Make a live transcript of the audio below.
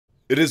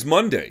It is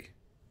Monday,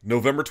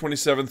 November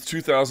 27th,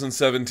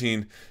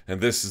 2017,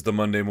 and this is the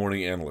Monday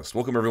Morning Analyst.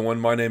 Welcome,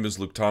 everyone. My name is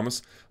Luke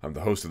Thomas. I'm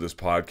the host of this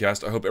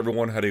podcast. I hope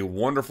everyone had a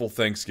wonderful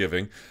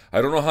Thanksgiving.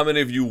 I don't know how many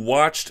of you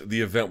watched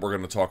the event we're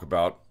going to talk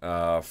about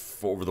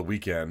over the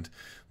weekend,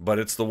 but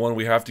it's the one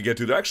we have to get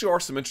to. There actually are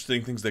some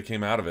interesting things that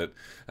came out of it,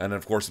 and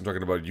of course, I'm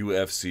talking about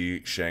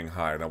UFC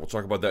Shanghai. Now, we'll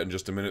talk about that in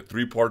just a minute.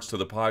 3 parts to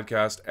the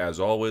podcast, as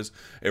always,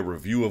 a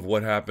review of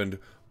what happened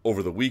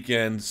over the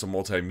weekend, some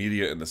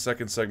multimedia in the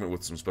second segment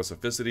with some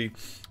specificity,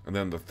 and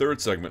then the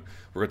third segment,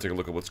 we're going to take a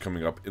look at what's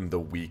coming up in the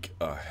week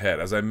ahead.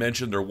 As I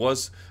mentioned, there were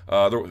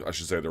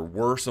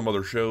some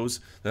other shows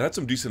that had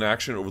some decent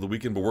action over the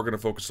weekend, but we're going to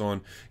focus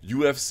on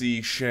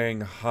UFC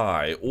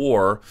Shanghai,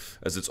 or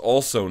as it's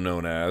also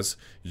known as,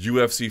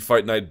 UFC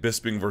Fight Night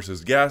Bisping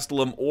versus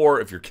Gastelum,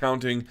 or if you're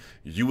counting,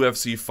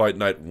 UFC Fight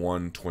Night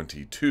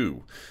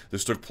 122.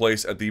 This took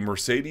place at the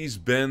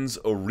Mercedes-Benz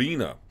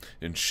Arena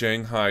in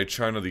Shanghai,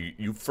 China, the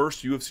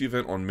first UFC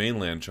event on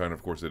mainland China.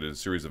 Of course, it is a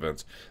series of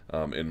events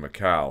in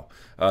Macau.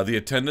 The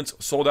attendance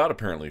sold out,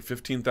 apparently,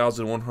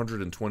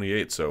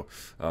 15,128, so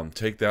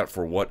take that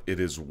for what it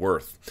is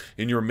worth.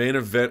 In your main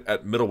event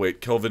at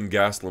middleweight, Kelvin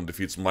Gastelum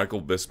defeats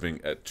Michael Bisping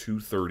at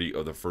 2:30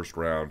 of the first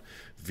round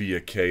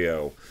via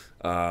KO.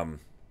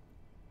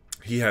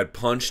 He had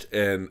punched,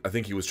 and I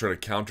think he was trying to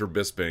counter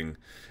Bisping,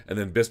 and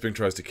then Bisping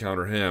tries to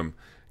counter him.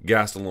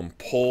 Gastelum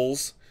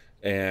pulls,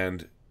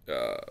 and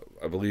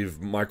I believe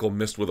Michael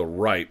missed with a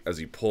right as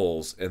he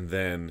pulls, and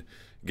then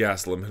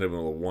Gastelum hit him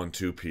with a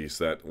 1-2 piece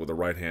with a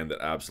right hand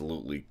that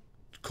absolutely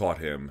caught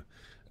him.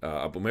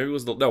 But maybe it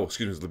was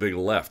it was the big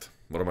left.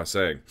 What am I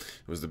saying?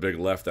 It was the big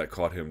left that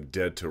caught him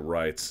dead to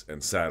rights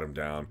and sat him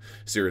down.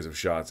 Series of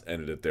shots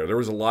ended it there. There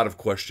was a lot of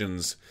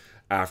questions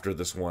after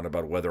this one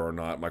about whether or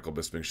not Michael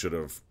Bisping should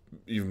have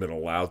even been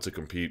allowed to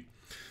compete.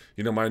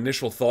 You know, my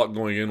initial thought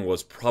going in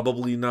was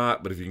probably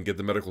not, but if you can get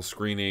the medical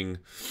screening,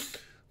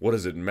 what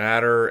does it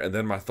matter? And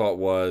then my thought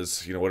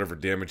was, whatever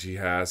damage he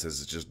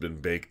has just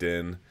been baked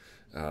in.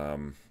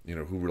 Who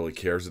really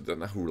cares?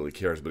 Not who really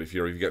cares, but if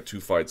you've got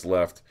 2 fights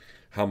left,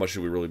 how much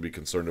should we really be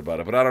concerned about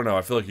it? But I don't know.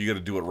 I feel like you got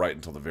to do it right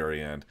until the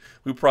very end.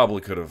 We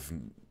probably could have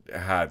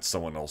had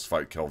someone else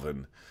fight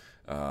Kelvin.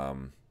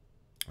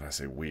 I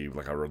say we,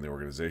 like I run the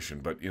organization,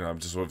 but I'm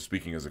just sort of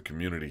speaking as a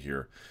community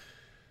here.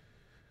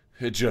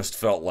 It just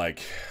felt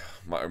like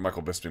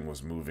Michael Bisping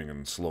was moving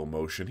in slow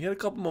motion. He had a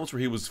couple moments where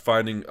he was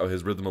finding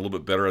his rhythm a little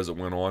bit better as it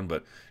went on,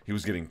 but he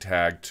was getting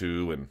tagged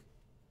too, and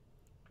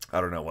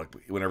I don't know, like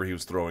whenever he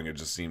was throwing, it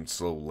just seemed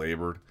so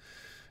labored.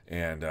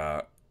 And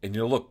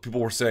look,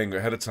 people were saying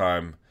ahead of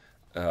time.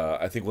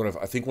 I think one of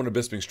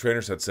Bisping's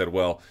trainers had said,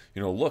 well,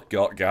 look,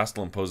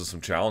 Gastelum poses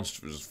some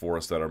challenges for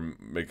us that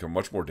make him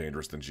much more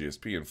dangerous than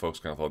GSP, and folks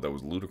kind of thought that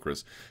was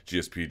ludicrous.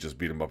 GSP just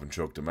beat him up and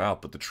choked him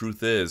out, but the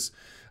truth is,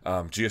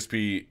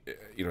 GSP,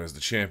 is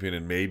the champion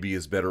and maybe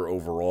is better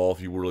overall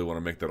if you really want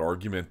to make that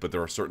argument, but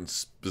there are certain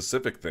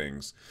specific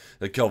things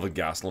that Kelvin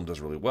Gastelum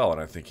does really well, and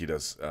I think he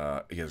does.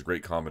 He has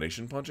great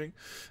combination punching,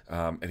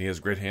 and he has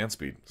great hand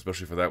speed,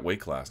 especially for that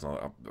weight class.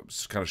 Now, I'm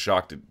just kind of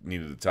shocked it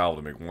needed a towel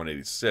to make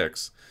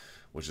 186.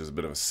 Which is a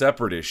bit of a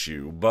separate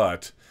issue,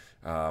 but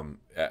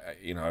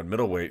at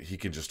middleweight, he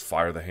can just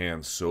fire the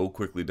hands so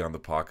quickly down the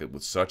pocket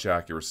with such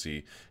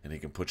accuracy, and he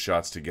can put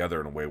shots together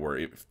in a way where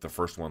if the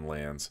first one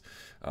lands,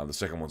 the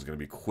second one's going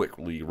to be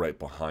quickly right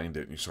behind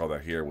it. And you saw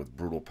that here with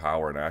brutal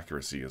power and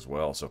accuracy as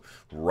well. So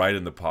right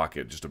in the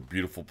pocket, just a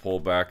beautiful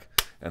pullback,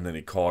 and then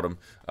he caught him.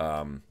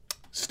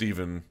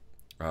 Stephen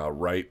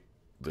Wright,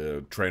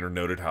 the trainer,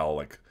 noted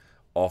how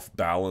off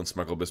balance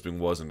Michael Bisping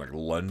was and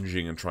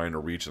lunging and trying to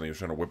reach, and he was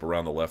trying to whip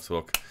around the left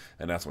hook,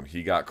 and that's when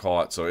he got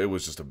caught. So it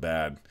was just a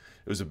bad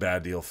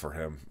deal for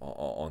him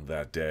on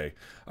that day.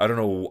 I don't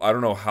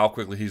know how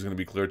quickly he's going to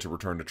be cleared to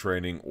return to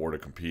training or to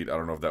compete. I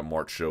don't know if that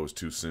March show is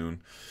too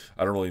soon.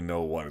 I don't really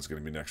know what is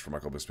going to be next for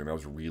Michael Bisping. That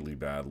was a really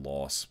bad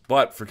loss.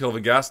 But for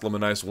Kelvin Gastelum, a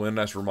nice win,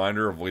 nice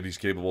reminder of what he's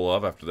capable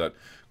of after that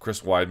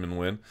Chris Weidman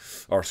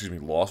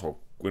loss, or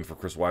win for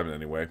Chris Weidman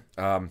anyway.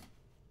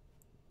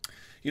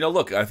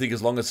 Look, I think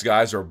as long as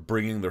guys are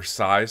bringing their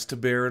size to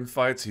bear in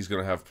fights, he's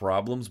going to have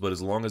problems. But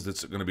as long as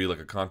it's going to be like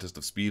a contest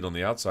of speed on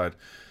the outside,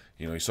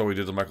 you saw what he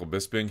did to Michael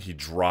Bisping. He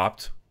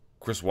dropped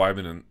Chris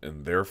Weidman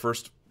in their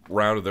first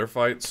round of their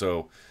fight.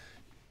 So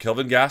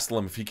Kelvin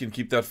Gastelum, if he can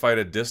keep that fight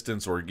at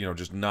distance or,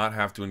 just not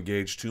have to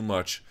engage too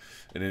much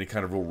in any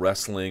kind of real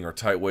wrestling or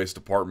tight waist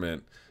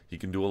department, he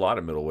can do a lot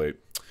at middleweight.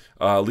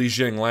 Li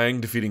Jingliang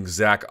defeating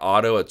Zach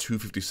Otto at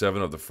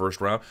 2:57 of the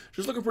first round.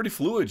 Just looking pretty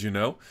fluid,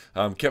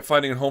 Kept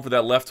finding it home for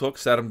that left hook,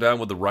 sat him down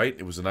with the right.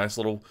 It was a nice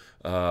little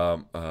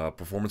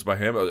performance by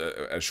him,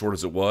 as short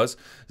as it was.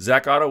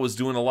 Zach Otto was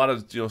doing a lot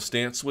of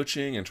stance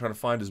switching and trying to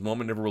find his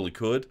moment, never really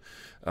could.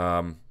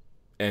 And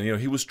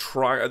he was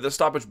trying. The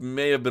stoppage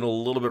may have been a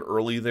little bit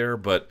early there,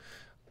 but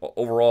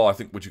overall, I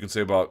think what you can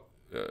say about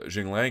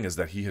Jingliang is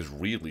that he has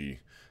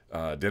really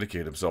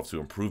dedicate himself to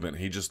improvement.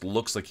 He just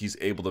looks like he's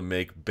able to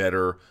make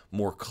better,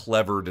 more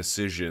clever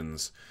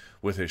decisions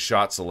with his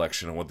shot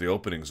selection and what the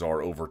openings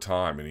are over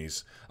time. And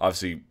he's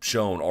obviously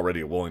shown already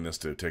a willingness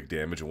to take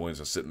damage and willingness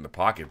to sit in the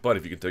pocket. But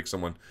if you can take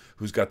someone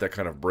who's got that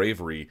kind of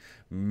bravery,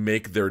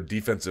 make their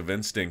defensive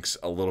instincts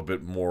a little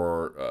bit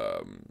more,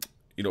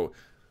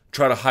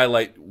 try to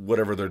highlight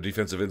whatever their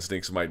defensive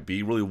instincts might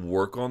be, really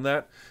work on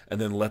that, and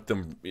then let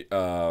them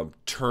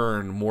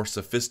turn more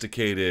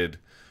sophisticated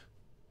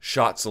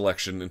shot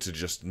selection into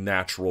just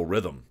natural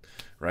rhythm,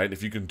 right?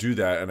 If you can do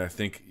that, and I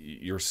think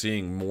you're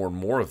seeing more and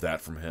more of that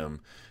from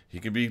him, he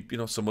can be,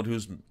 someone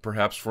who's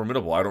perhaps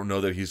formidable. I don't know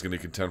that he's going to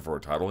contend for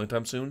a title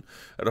anytime soon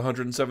at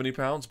 170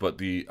 pounds, but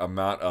the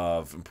amount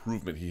of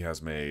improvement he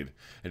has made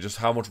and just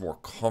how much more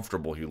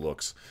comfortable he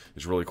looks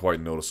is really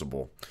quite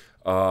noticeable.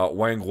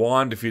 Wang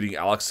Guan defeating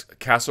Alex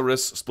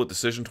Caceres, split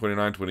decision,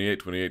 29-28,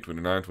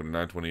 28-29,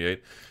 29-28.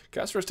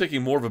 Caceres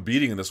taking more of a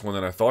beating in this one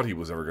than I thought he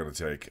was ever going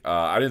to take.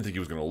 I didn't think he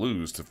was going to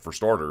lose, for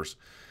starters.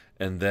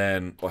 And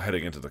then,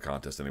 heading into the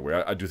contest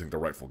anyway, I do think the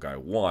rightful guy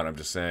won. I'm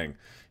just saying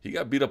he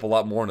got beat up a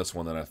lot more in this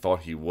one than I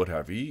thought he would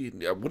have.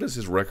 What is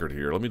his record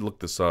here? Let me look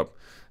this up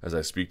as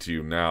I speak to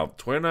you now.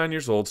 29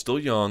 years old, still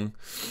young,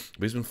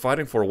 but he's been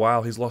fighting for a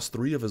while. He's lost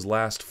 3 of his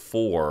last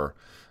 4.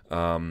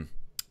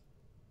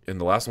 And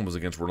the last one was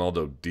against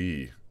Ronaldo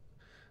D.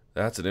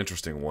 That's an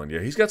interesting one.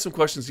 Yeah, he's got some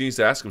questions he needs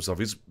to ask himself.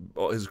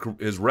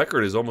 His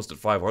record is almost at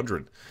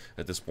 500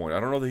 at this point. I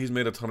don't know that he's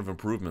made a ton of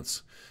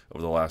improvements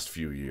over the last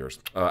few years.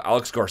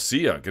 Alex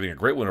Garcia getting a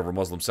great win over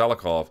Muslim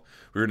Salikov.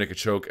 Rear naked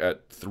choke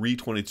at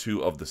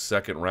 3:22 of the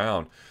second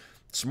round.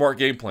 Smart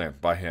game plan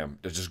by him.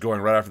 Just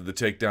going right after the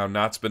takedown,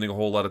 not spending a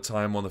whole lot of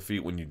time on the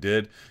feet when you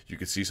did. You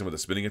could see some of the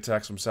spinning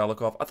attacks from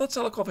Salikov. I thought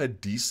Salikov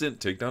had decent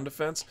takedown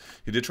defense.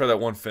 He did try that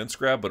one fence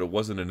grab, but it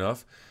wasn't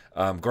enough.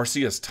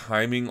 Garcia's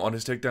timing on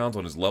his takedowns,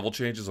 on his level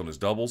changes, on his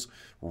doubles,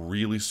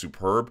 really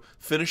superb.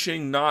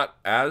 Finishing not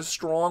as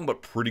strong,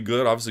 but pretty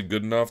good. Obviously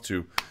good enough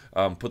to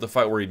put the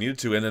fight where he needed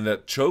to. And then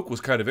that choke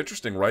was kind of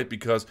interesting, right?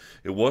 Because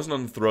it wasn't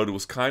on the throat. It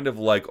was kind of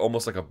like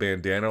almost like a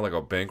bandana, like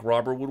a bank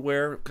robber would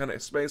wear kind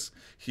of space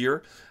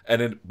here. And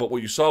then, but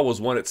what you saw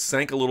was when it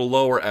sank a little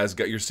lower, as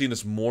you're seeing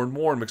this more and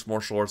more in mixed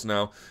martial arts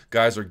now.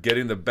 Guys are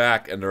getting the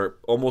back and they're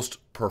almost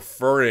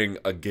preferring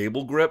a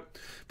gable grip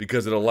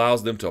because it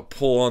allows them to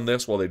pull on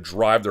this while they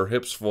drive their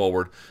hips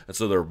forward, and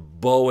so they're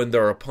bowing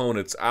their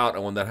opponents out.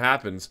 And when that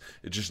happens,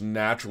 it just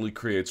naturally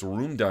creates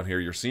room down here.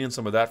 You're seeing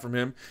some of that from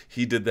him.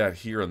 He did that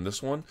here in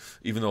this one,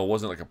 even though it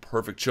wasn't like a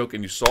perfect choke,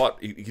 and you saw it.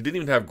 He didn't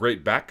even have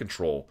great back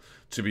control,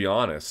 to be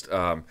honest.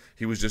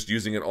 He was just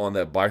using it on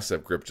that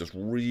bicep grip, just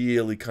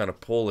really kind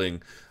of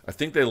pulling. I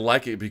think they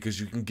like it because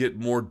you can get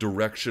more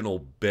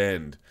directional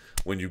bend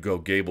when you go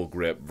gable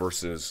grip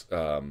versus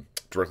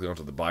directly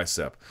onto the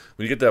bicep.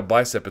 When you get that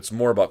bicep, it's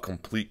more about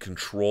complete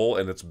control,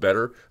 and it's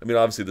better. I mean,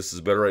 obviously this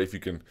is better, right? If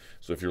you can,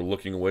 so if you're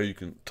looking away, you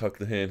can tuck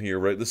the hand here,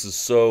 right? This is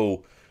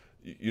so,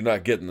 you're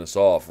not getting this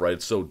off, right?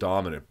 It's so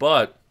dominant.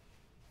 But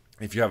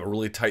if you have a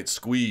really tight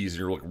squeeze and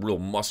you're like real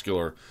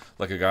muscular,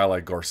 like a guy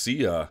like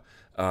Garcia,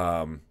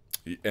 and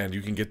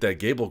you can get that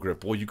gable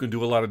grip, well, you can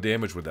do a lot of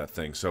damage with that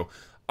thing. So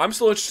I'm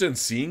still interested in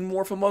seeing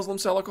more from Muslim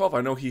Salikov.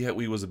 I know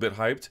he was a bit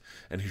hyped,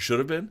 and he should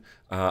have been.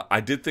 I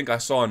did think I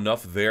saw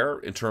enough there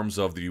in terms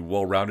of the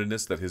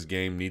well-roundedness that his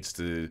game needs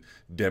to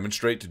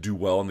demonstrate to do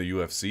well in the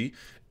UFC.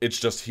 It's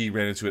just he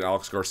ran into an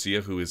Alex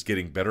Garcia who is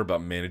getting better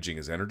about managing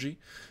his energy,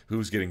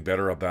 who's getting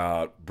better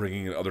about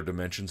bringing in other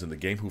dimensions in the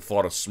game, who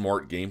fought a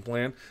smart game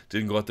plan,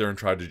 didn't go out there and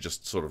try to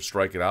just sort of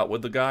strike it out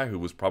with the guy who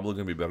was probably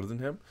going to be better than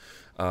him,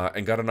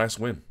 and got a nice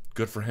win.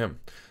 Good for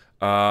him.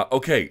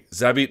 Okay,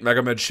 Zabit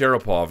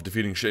Magomedsharipov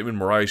defeating Sheymon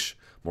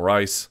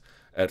Moraes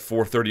at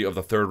 4:30 of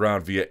the third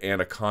round via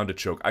anaconda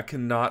choke. I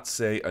cannot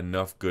say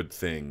enough good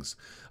things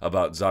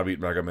about Zabit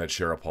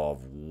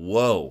Magomedsharipov.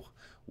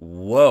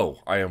 Whoa,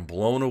 I am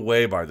blown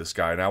away by this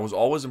guy, and I was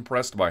always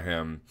impressed by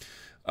him,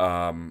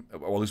 well,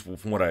 at least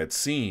from what I had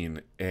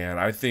seen, and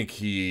I think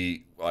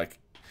he, like,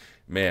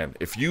 man,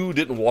 if you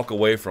didn't walk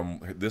away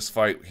from this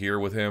fight here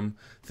with him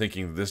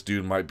thinking this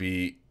dude might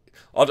be,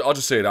 I'll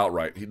just say it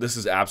outright, this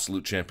is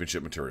absolute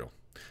championship material.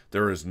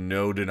 There is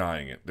no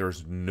denying it.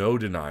 There's no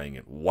denying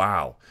it.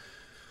 Wow.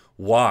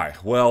 Why?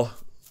 Well,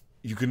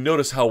 you can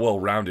notice how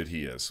well-rounded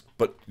he is,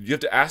 but you have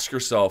to ask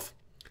yourself,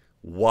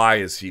 why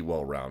is he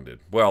well-rounded?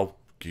 Well,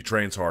 he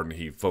trains hard and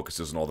he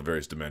focuses on all the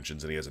various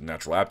dimensions and he has a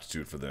natural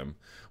aptitude for them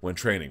when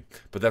training.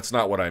 But that's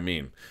not what I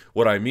mean.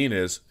 What I mean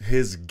is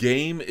his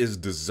game is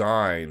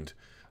designed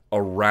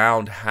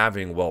around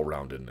having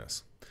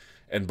well-roundedness.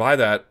 And by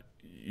that,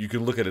 you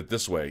can look at it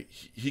this way.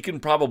 He can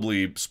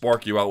probably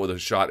spark you out with a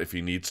shot if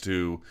he needs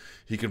to.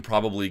 He can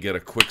probably get a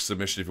quick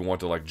submission if you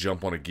want to, like,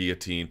 jump on a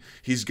guillotine.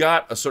 He's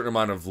got a certain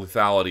amount of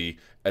lethality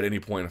at any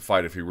point in a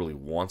fight if he really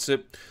wants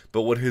it.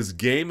 But what his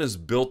game is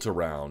built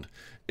around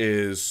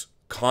is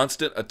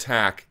constant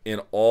attack in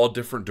all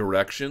different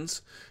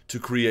directions to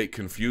create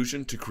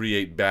confusion, to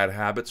create bad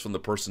habits from the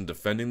person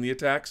defending the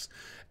attacks.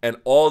 And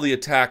all the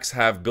attacks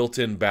have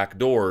built-in back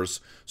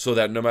doors so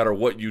that no matter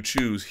what you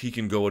choose, he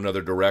can go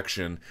another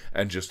direction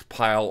and just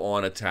pile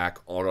on attack,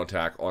 on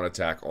attack, on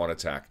attack, on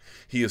attack.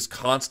 He is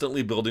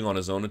constantly building on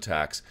his own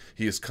attacks.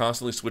 He is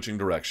constantly switching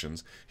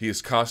directions. He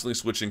is constantly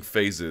switching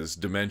phases,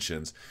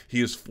 dimensions.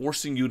 He is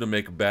forcing you to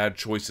make bad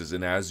choices,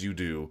 and as you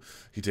do,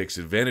 he takes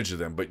advantage of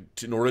them. But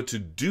in order to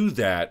do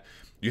that,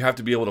 you have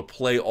to be able to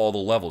play all the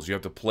levels. You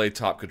have to play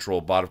top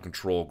control, bottom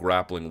control,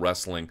 grappling,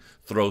 wrestling,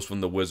 throws from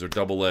the wizard,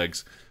 double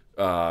legs,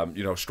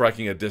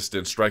 striking at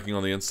distance, striking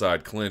on the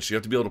inside, clinch. You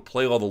have to be able to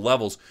play all the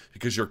levels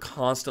because you're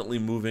constantly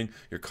moving,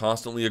 you're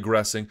constantly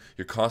aggressing,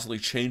 you're constantly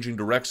changing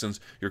directions,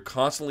 you're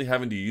constantly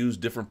having to use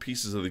different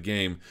pieces of the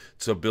game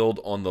to build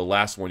on the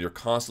last one. You're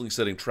constantly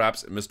setting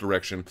traps in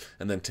misdirection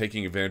and then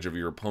taking advantage of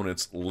your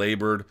opponent's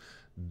labored,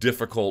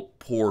 difficult,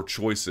 poor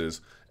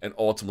choices and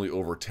ultimately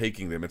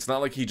overtaking them. It's not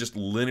like he just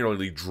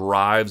linearly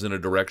drives in a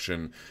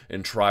direction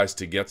and tries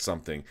to get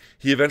something.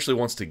 He eventually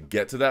wants to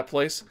get to that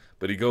place,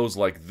 but he goes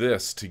like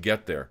this to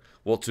get there.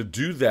 Well, to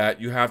do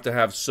that, you have to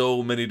have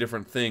so many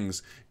different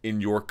things in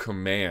your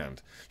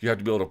command. You have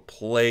to be able to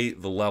play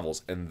the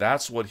levels, and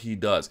that's what he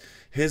does.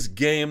 His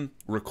game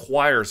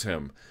requires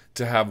him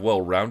to have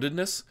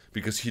well-roundedness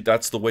because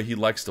that's the way he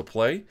likes to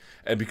play,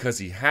 and because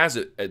he has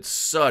it at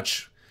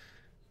such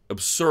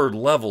absurd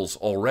levels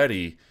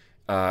already,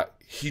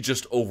 he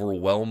just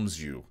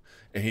overwhelms you.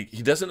 And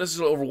he doesn't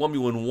necessarily overwhelm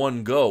you in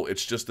one go.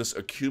 It's just this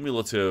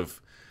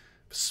accumulative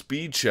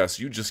speed chess.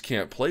 You just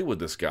can't play with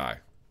this guy.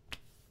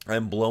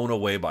 I'm blown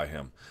away by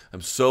him.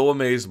 I'm so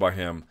amazed by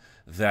him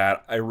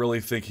that I really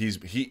think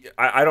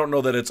I don't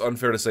know that it's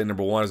unfair to say,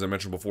 number one, as I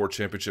mentioned before,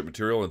 championship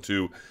material, and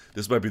two,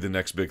 this might be the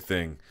next big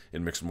thing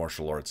in mixed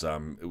martial arts.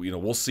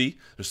 We'll see.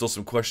 There's still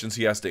some questions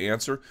he has to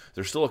answer.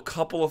 There's still a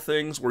couple of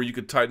things where you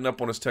could tighten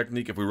up on his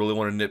technique if we really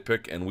want to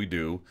nitpick, and we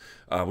do.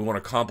 We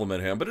want to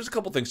compliment him, but there's a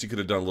couple things he could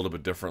have done a little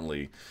bit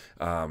differently.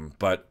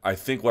 But I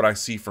think what I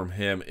see from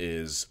him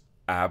is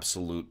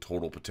absolute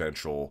total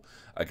potential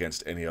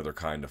against any other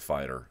kind of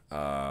fighter.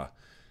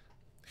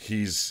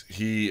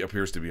 He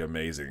appears to be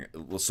amazing.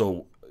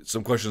 So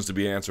some questions to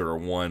be answered are,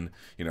 one,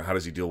 how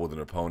does he deal with an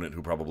opponent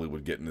who probably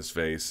would get in his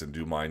face and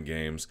do mind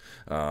games?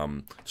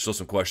 Still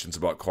some questions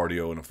about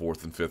cardio in a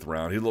 4th and 5th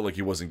round. He looked like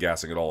he wasn't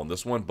gassing at all in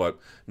this one, but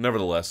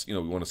nevertheless, we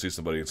want to see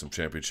somebody in some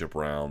championship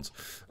rounds.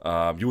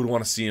 You would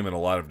want to see him in a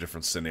lot of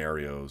different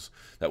scenarios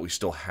that we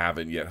still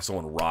haven't yet. If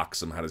someone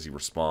rocks him, how does he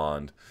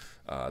respond?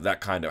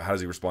 That kind of, how does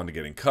he respond to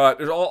getting cut?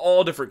 There's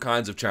all different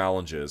kinds of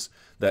challenges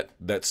that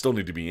still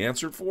need to be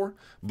answered for.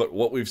 But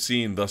what we've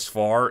seen thus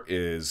far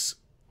is,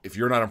 if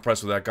you're not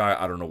impressed with that guy,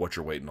 I don't know what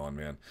you're waiting on,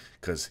 man,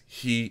 because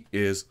he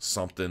is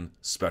something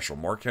special.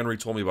 Mark Henry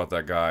told me about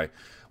that guy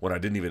when I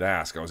didn't even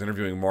ask. I was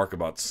interviewing Mark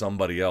about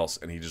somebody else,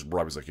 and he just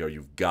brought me, he's like, yo,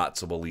 you've got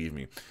to believe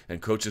me. And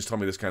coaches tell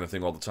me this kind of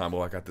thing all the time.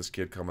 Oh, I got this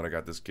kid coming, I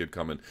got this kid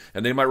coming.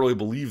 And they might really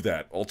believe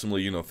that.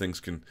 Ultimately, things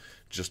can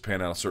just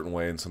pan out a certain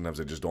way, and sometimes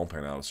they just don't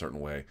pan out a certain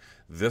way.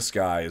 This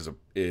guy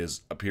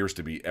appears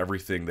to be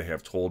everything they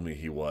have told me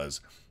he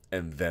was,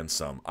 and then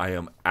some. I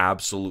am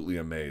absolutely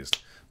amazed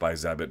by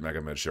Zabit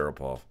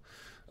Magomedsharipov.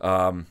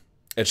 And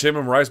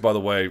Sheymon Moraes, by the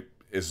way,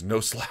 is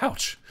no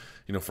slouch.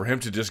 For him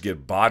to just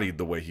get bodied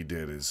the way he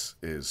did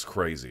is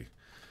crazy.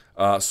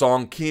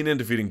 Song Keenan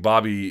defeating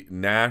Bobby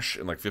Nash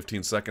in like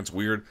 15 seconds.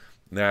 Weird.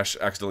 Nash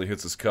accidentally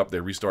hits his cup. They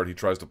restart. He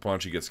tries to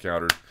punch. He gets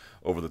countered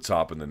over the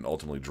top and then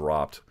ultimately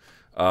dropped.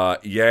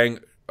 Yang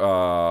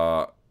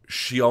Xiaonan,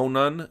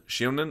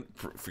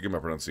 forgive my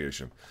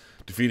pronunciation,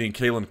 defeating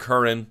Kelvin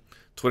Gastelum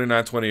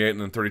 29-28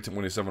 and then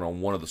 30-27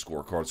 on one of the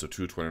scorecards, so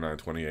two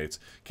 29-28s.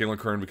 Kelvin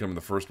Gastelum becoming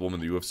the first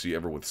woman in the UFC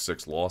ever with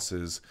 6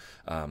 losses.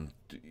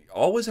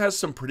 Always has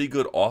some pretty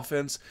good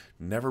offense,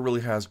 never really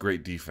has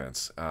great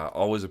defense.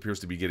 Always appears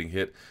to be getting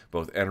hit,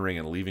 both entering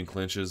and leaving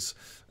clinches,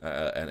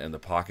 and the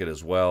pocket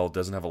as well.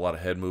 Doesn't have a lot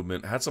of head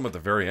movement. Had some at the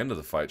very end of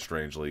the fight,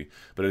 strangely.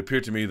 But it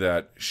appeared to me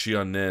that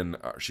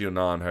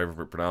Xiaonan, however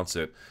you pronounce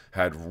it,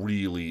 had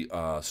really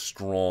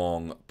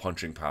strong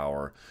punching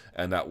power.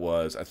 And that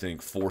was, I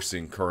think,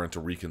 forcing Curran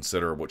to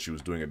reconsider what she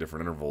was doing at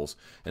different intervals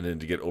and then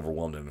to get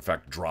overwhelmed and, in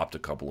fact, dropped a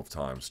couple of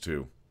times,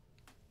 too.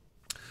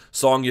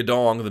 Song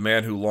Yadong, the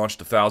man who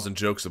launched 1,000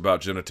 jokes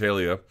about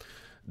genitalia,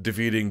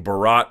 defeating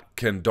Bharat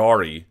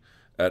Kendari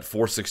at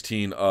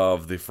 4:16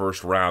 of the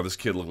first round. This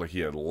kid looked like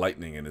he had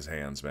lightning in his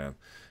hands, man.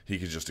 He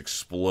could just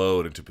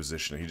explode into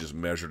position. He just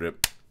measured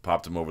it,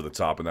 popped him over the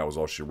top, and that was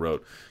all she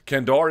wrote.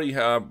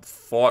 Kendari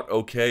fought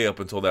okay up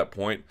until that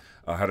point.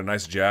 Had a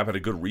nice jab, had a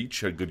good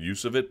reach, had good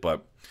use of it,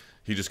 but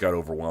he just got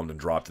overwhelmed and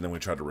dropped. And then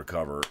when he tried to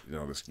recover,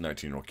 this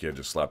 19-year-old kid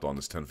just slapped on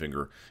this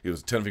 10-finger. It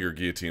was a 10-finger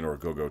guillotine or a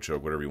go-go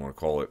choke, whatever you want to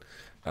call it.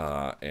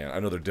 And I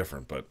know they're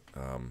different, but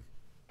in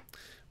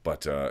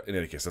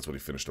any case, that's what he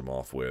finished him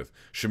off with.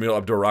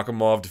 Shamil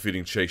Abdurakhimov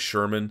defeating Chase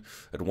Sherman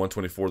at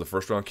 124 the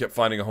first round. Kept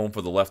finding a home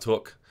for the left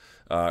hook.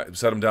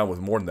 Set him down with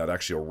more than that.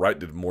 Actually, a right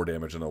did more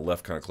damage, and the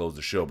left kind of closed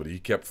the show. But he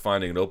kept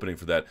finding an opening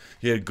for that.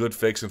 He had good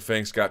fakes and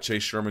feints, got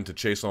Chase Sherman to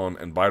chase on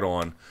and bite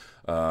on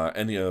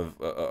any of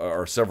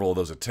or several of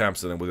those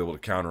attempts, and then was able to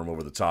counter him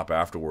over the top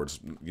afterwards.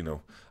 You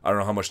know, I don't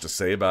know how much to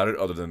say about it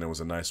other than it was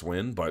a nice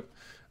win, but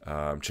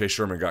Chase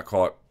Sherman got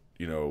caught,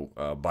 you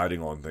know,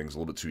 biting on things a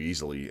little bit too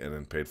easily and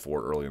then paid for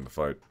it early in the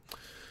fight.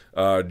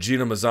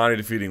 Gina Mazzani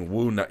defeating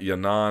Wu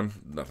Yanan.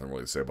 Nothing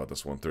really to say about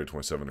this one.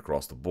 30-27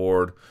 across the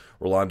board.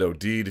 Rolando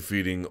D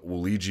defeating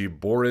Wuliji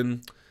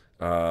Borin.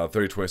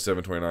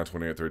 30-27,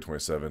 29-28,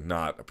 30-27.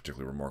 Not a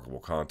particularly remarkable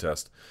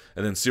contest.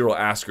 And then Cyril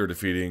Asker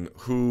defeating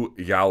Hu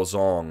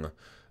Yaozong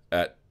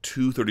at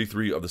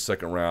 2:33 of the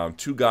second round.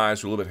 Two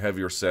guys who are a little bit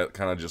heavier set,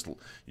 kind of just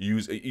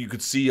use. You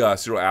could see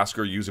Cyril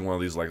Asker using one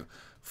of these like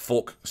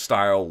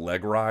folk-style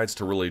leg rides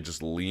to really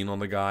just lean on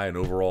the guy and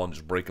overall and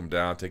just break him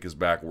down, take his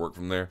back, work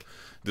from there.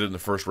 Did it in the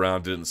first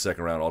round, did it in the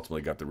second round,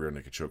 ultimately got the rear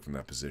naked choke from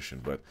that position.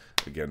 But,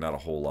 again, not a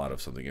whole lot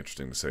of something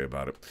interesting to say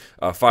about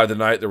it. Fight of the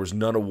night, there was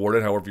none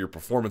awarded. However, your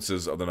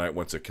performances of the night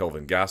went to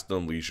Kelvin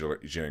Gastelum, Li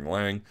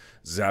Jianglang,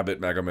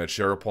 Zabit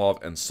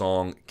Magomedsharipov, and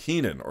Song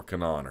Keenan, or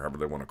Kanan, however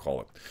they want to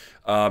call it.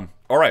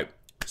 All right,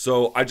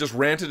 so I just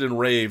ranted and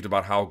raved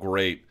about how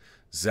great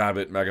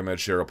Zabit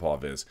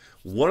Magomedsharipov is.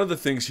 One of the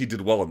things he did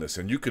well in this,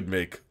 and you could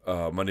make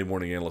Monday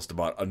Morning Analyst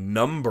about a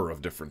number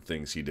of different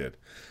things he did,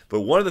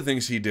 but one of the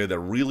things he did that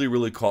really,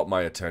 really caught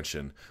my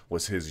attention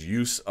was his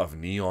use of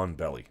knee on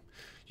belly.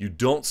 You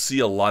don't see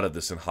a lot of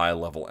this in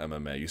high-level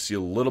MMA. You see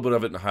a little bit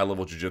of it in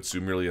high-level jiu-jitsu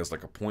merely as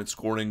like a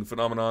point-scoring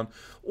phenomenon,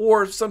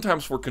 or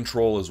sometimes for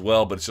control as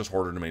well, but it's just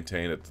harder to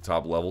maintain at the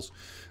top levels.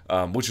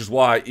 Which is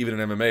why, even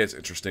in MMA, it's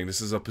interesting. This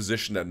is a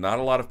position that not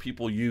a lot of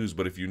people use,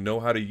 but if you know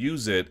how to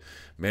use it,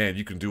 man,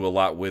 you can do a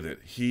lot with it.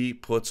 He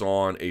puts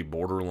on a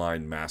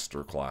borderline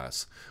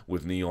masterclass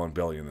with knee on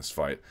belly in this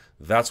fight.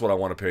 That's what I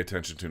want to pay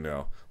attention to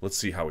now. Let's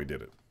see how he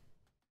did it.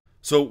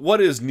 So what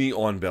is knee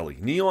on belly?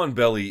 Knee on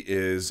belly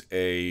is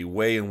a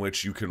way in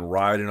which you can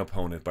ride an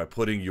opponent by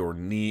putting your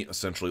knee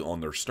essentially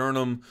on their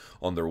sternum,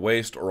 on their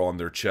waist, or on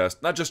their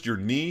chest. Not just your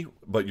knee,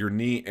 but your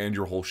knee and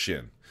your whole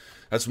shin.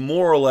 That's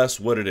more or less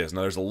what it is.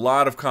 Now, there's a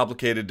lot of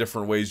complicated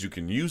different ways you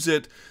can use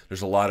it.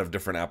 There's a lot of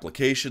different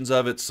applications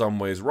of it. Some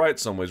ways right,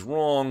 some ways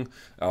wrong.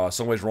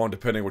 Some ways wrong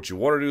depending on what you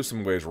want to do.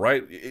 Some ways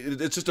right.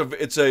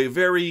 It's a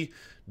very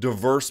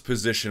diverse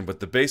position, but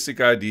the basic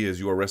idea is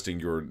you are resting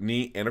your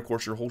knee and, of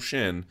course, your whole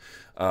shin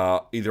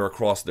either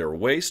across their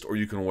waist, or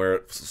you can wear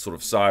it sort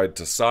of side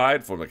to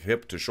side, from like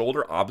hip to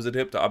shoulder, opposite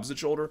hip to opposite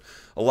shoulder.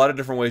 A lot of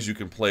different ways you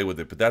can play with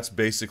it, but that's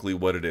basically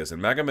what it is.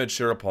 And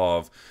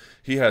Magomedsharipov,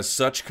 he has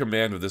such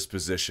command of this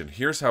position.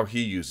 Here's how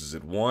he uses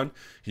it. One,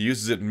 he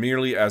uses it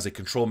merely as a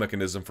control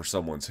mechanism for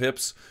someone's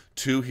hips.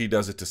 Two, he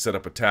does it to set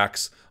up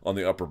attacks on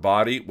the upper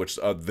body, which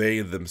they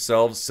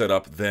themselves set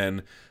up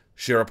then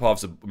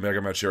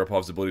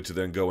Magomedsharipov ability to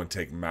then go and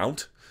take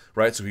mount,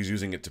 right? So he's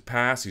using it to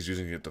pass, he's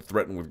using it to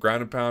threaten with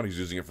ground and pound, he's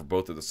using it for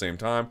both at the same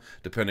time,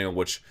 depending on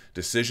which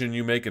decision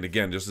you make. And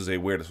again, just as a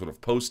way to sort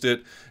of post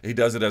it, he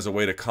does it as a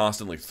way to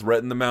constantly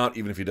threaten the mount,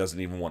 even if he doesn't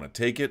even want to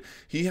take it.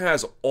 He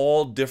has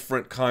all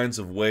different kinds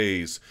of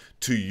ways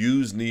to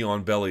use knee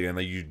on belly,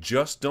 and you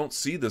just don't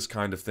see this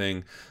kind of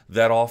thing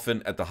that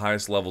often at the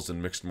highest levels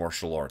in mixed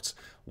martial arts.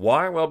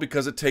 Why? Well,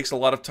 because it takes a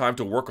lot of time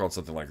to work on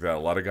something like that. A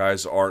lot of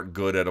guys aren't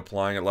good at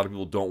applying it. A lot of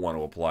people don't want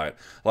to apply it.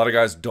 A lot of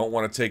guys don't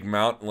want to take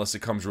mount unless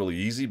it comes really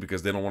easy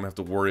because they don't want to have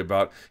to worry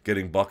about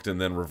getting bucked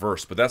and then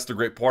reversed. But that's the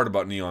great part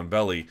about knee on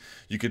belly.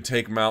 You can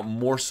take mount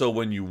more so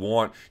when you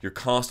want. You're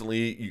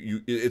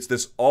constantly,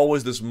 it's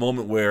always this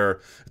moment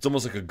where it's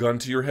almost like a gun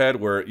to your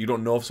head where you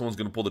don't know if someone's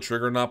going to pull the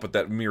trigger or not, but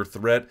that mere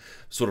threat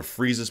sort of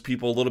freezes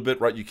people a little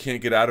bit, right? You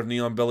can't get out of knee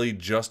on belly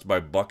just by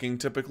bucking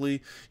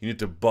typically. You need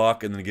to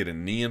buck and then get a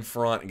knee in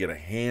front and get a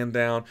hand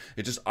down.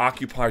 It just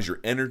occupies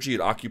your energy.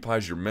 It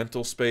occupies your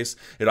mental space.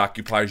 It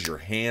occupies your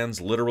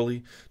hands,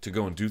 literally, to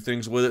go and do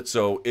things with it.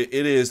 So it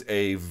is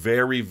a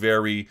very,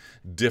 very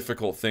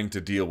difficult thing to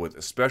deal with,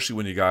 especially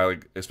when you have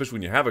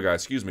a guy,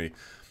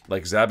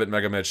 like Zabit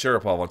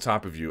Magomedsharipov on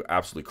top of you,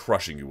 absolutely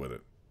crushing you with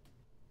it.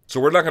 So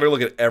we're not going to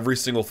look at every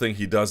single thing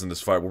he does in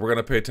this fight, but we're going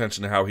to pay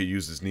attention to how he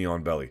uses knee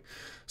on belly.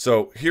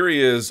 So here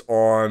he is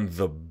on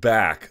the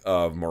back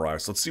of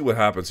Moraes. Let's see what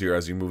happens here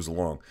as he moves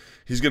along.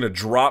 He's going to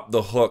drop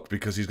the hook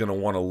because he's going to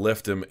want to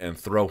lift him and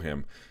throw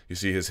him. You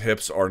see his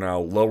hips are now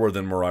lower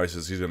than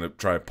Moraes's. He's going to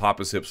try and pop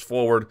his hips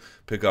forward,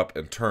 pick up,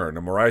 and turn.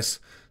 Now Moraes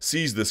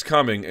sees this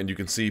coming, and you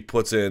can see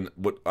puts in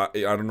what I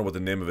don't know what the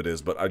name of it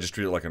is, but I just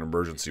treat it like an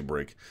emergency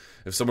break.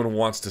 If someone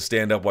wants to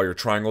stand up while you're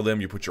triangle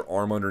them, you put your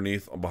arm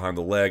underneath behind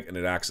the leg, and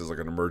it acts as like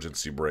an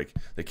emergency break.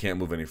 They can't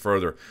move any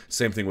further.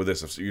 Same thing with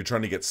this. If you're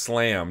trying to get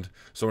slammed,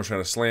 someone's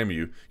trying to slam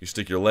you, you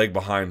stick your leg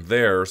behind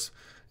theirs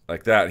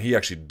like that, and he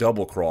actually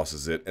double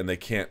crosses it, and you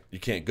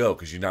can't go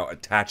because you now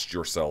attached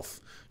yourself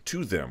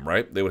to them,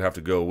 right? They would have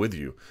to go with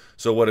you.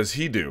 So what does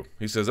he do?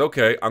 He says,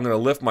 okay, I'm going to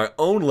lift my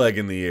own leg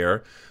in the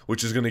air,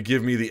 which is going to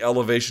give me the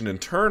elevation and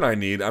turn I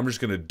need. I'm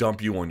just going to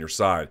dump you on your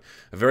side.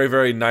 A very,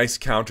 very nice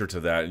counter to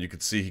that, and you can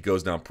see he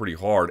goes down pretty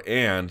hard,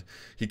 and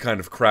he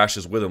kind of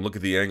crashes with him. Look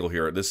at the angle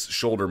here. This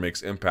shoulder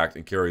makes impact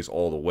and carries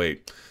all the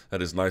weight.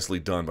 That is nicely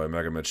done by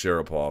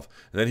Magomedsharipov.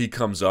 And then he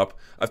comes up.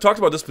 I've talked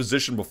about this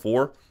position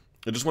before.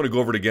 I just want to go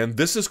over it again.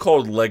 This is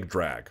called leg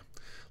drag.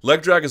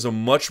 Leg drag is a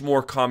much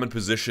more common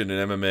position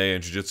in MMA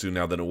and Jiu-Jitsu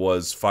now than it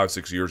was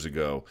 5-6 years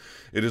ago.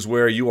 It is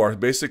where you are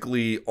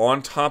basically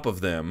on top of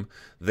them.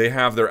 They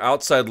have their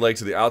outside leg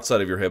to the outside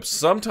of your hips.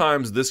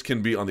 Sometimes this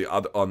can be on the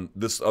other, on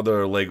this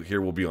other leg here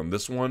will be on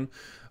this one.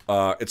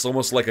 It's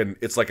almost like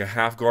a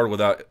half guard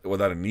without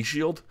a knee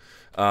shield.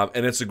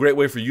 And it's a great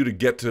way for you to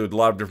get to a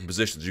lot of different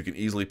positions. You can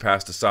easily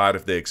pass to side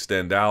if they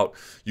extend out.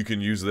 You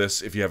can use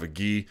this if you have a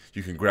gi.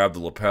 You can grab the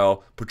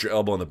lapel, put your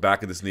elbow on the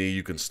back of this knee.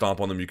 You can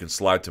stomp on them. You can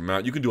slide to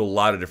mount. You can do a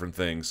lot of different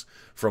things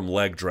from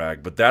leg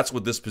drag. But that's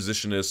what this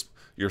position is.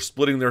 You're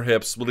splitting their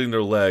hips, splitting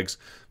their legs.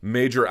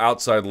 Major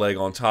outside leg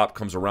on top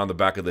comes around the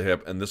back of the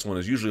hip. And this one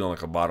is usually on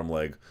like a bottom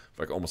leg,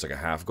 like almost like a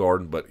half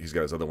guard. But he's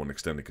got his other one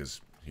extended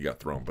because he got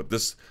thrown. But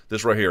this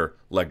right here,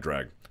 leg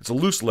drag. It's a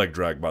loose leg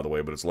drag, by the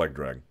way, but it's leg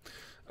drag.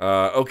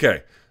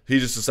 Okay, he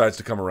just decides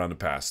to come around and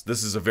pass.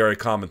 This is a very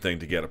common thing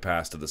to get a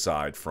pass to the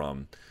side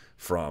from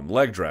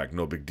leg drag.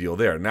 No big deal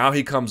there. Now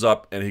he comes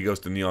up and he goes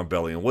to knee on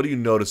belly. And what do you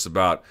notice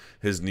about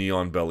his knee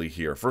on belly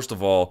here? First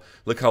of all,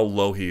 look how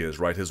low he is,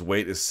 right? His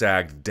weight is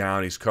sagged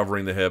down. He's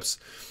covering the hips.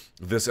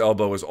 This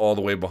elbow is all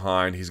the way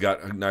behind. He's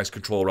got a nice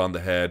control around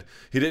the head.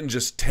 He didn't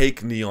just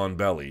take knee on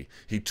belly.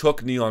 He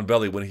took knee on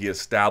belly when he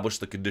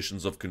established the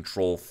conditions of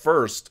control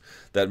first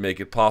that make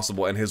it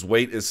possible. And his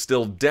weight is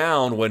still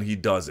down when he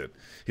does it.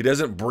 He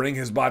doesn't bring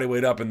his body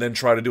weight up and then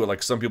try to do it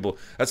like some people.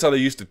 That's how they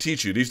used to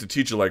teach you. They used to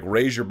teach you like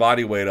raise your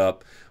body weight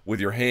up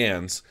with your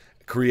hands,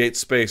 create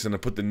space, and then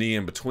put the knee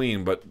in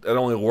between. But it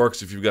only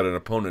works if you've got an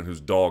opponent who's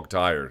dog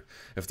tired.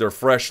 If they're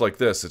fresh like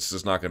this, it's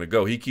just not going to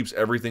go. He keeps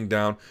everything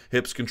down,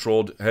 hips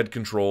controlled, head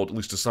controlled, at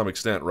least to some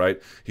extent,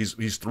 right?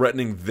 He's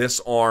threatening this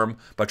arm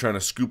by trying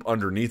to scoop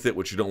underneath it,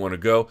 which you don't want to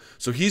go.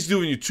 So he's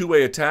doing you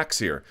two-way attacks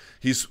here.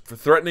 He's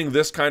threatening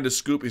this kind of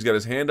scoop. He's got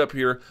his hand up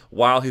here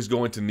while he's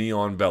going to knee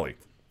on belly.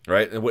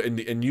 Right,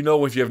 and you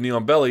know if you have knee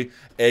on belly,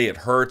 A, it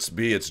hurts,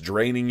 B, it's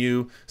draining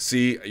you,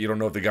 C, you don't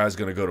know if the guy's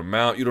going to go to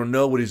mount, you don't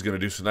know what he's going to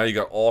do, so now you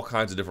got all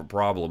kinds of different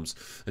problems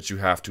that you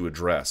have to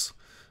address.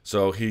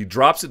 So he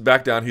drops it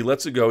back down, he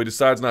lets it go, he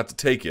decides not to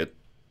take it.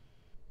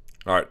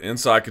 All right,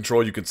 inside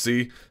control, you can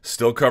see,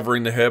 still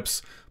covering the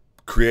hips,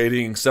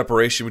 creating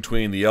separation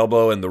between the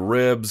elbow and the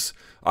ribs,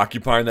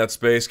 occupying that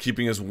space,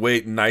 keeping his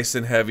weight nice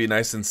and heavy,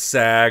 nice and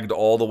sagged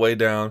all the way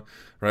down.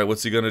 Right,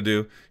 what's he going to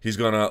do? He's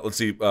going to, let's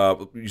see,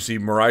 you see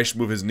Moraes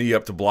move his knee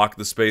up to block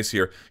the space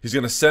here. He's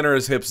going to center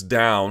his hips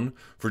down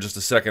for just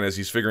a second as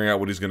he's figuring out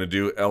what he's going to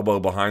do. Elbow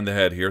behind the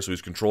head here, so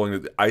he's controlling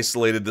it,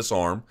 isolated this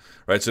arm.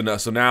 Right, so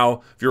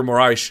now if you're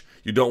Moraes,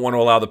 you don't want to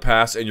allow the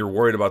pass, and you're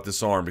worried about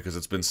this arm because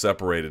it's been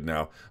separated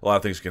now. A lot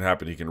of things can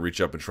happen. He can reach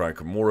up and try and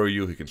Kimura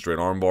you. He can straight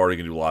arm bar. He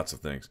can do lots of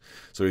things.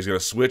 So he's going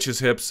to switch his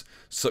hips,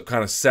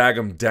 kind of sag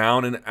them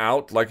down and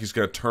out, like he's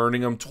kind of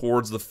turning them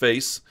towards the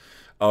face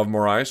of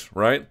Moraes,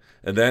 right?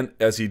 And then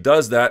as he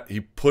does that,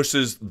 he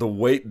pushes the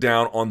weight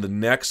down on the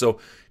neck. So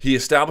he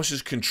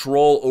establishes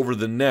control over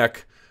the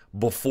neck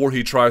before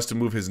he tries to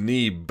move his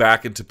knee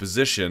back into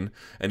position,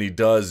 and he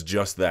does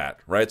just that,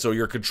 right? So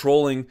you're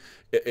controlling,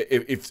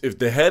 if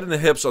the head and the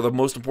hips are the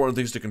most important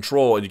things to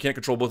control, and you can't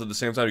control both at the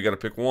same time, you got to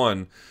pick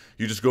one,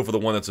 you just go for the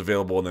one that's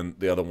available, and then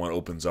the other one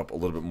opens up a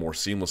little bit more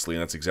seamlessly,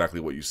 and that's exactly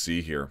what you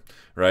see here,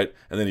 right?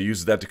 And then he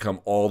uses that to come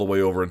all the way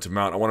over into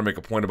mount. I want to make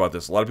a point about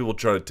this. A lot of people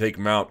try to take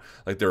mount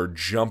like they're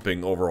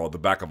jumping over the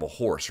back of a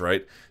horse,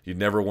 right? You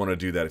never want to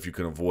do that if you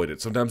can avoid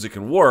it. Sometimes it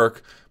can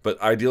work,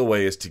 but ideal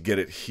way is to get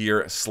it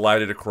here,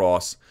 slide it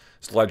across,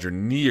 slide your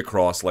knee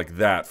across like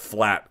that,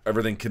 flat,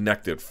 everything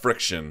connected,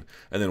 friction,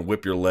 and then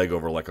whip your leg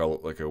over like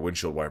a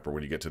windshield wiper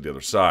when you get to the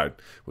other side,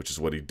 which is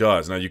what he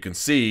does. Now you can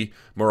see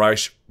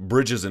Moraes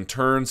bridges and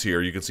turns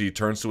here. You can see he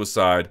turns to his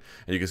side,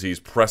 and you can see he's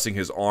pressing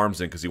his arms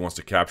in because he wants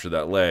to capture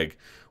that leg,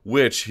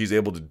 which he's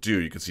able to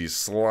do. You can see he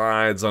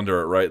slides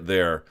under it right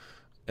there,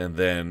 and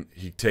then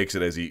he takes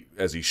it as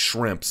he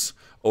shrimps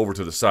over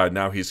to the side.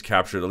 Now he's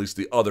captured at least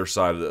the other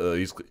side of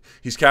the,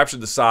 he's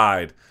captured the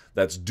side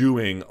that's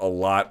doing a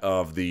lot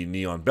of the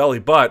knee on belly.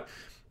 But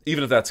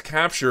even if that's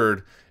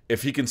captured,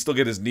 if he can still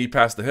get his knee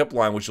past the hip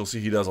line, which you'll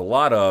see he does a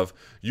lot of,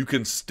 you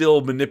can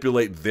still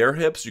manipulate their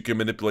hips, you can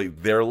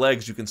manipulate their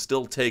legs, you can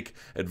still take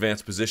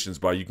advanced positions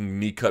by, you can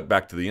knee cut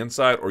back to the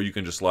inside, or you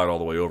can just slide all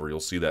the way over. You'll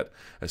see that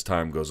as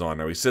time goes on.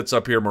 Now he sits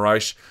up here,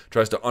 Moraes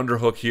tries to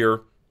underhook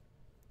here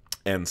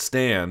and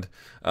stand,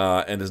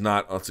 and is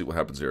not, let's see what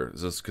happens here.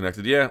 Is this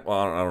connected? Yeah, well,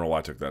 I don't know why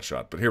I took that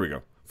shot, but here we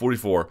go.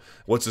 44.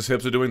 What's his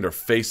hips are doing? They're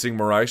facing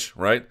Moraes,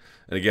 right?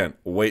 And again,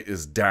 weight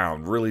is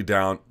down, really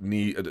down.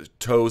 Knee,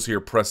 toes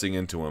here pressing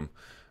into him,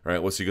 right?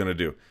 What's he going to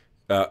do?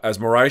 As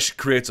Moraes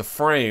creates a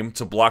frame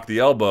to block the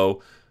elbow,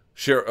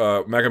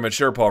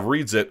 Magomedcharipov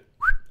reads it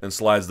and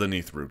slides the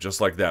knee through, just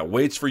like that.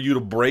 Waits for you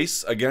to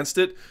brace against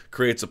it,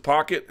 creates a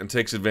pocket, and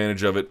takes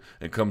advantage of it,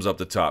 and comes up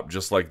the top,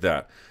 just like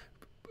that.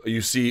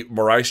 You see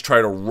Moraes try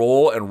to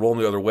roll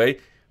the other way.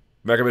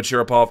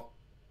 Magomedcharipov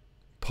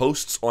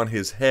posts on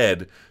his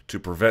head to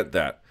prevent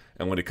that.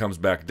 And when he comes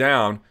back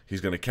down,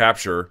 he's going to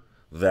capture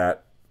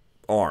that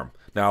arm.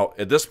 Now,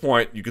 at this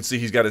point, you can see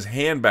he's got his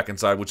hand back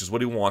inside, which is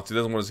what he wants. He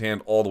doesn't want his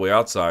hand all the way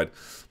outside,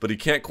 but he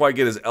can't quite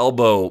get his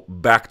elbow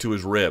back to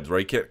his ribs, right?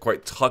 He can't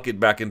quite tuck it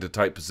back into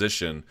tight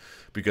position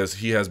because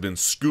he has been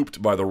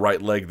scooped by the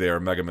right leg there,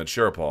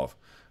 Magomedsharipov,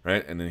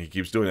 right? And then he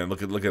keeps doing it.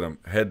 Look at him.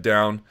 Head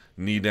down,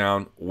 knee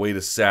down, way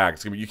to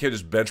sag. You can't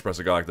just bench press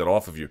a guy like that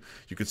off of you.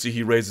 You can see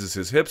he raises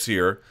his hips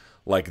here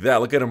like that.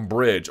 Look at him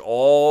bridge.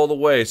 All the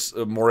way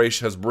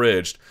Moraes has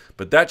bridged,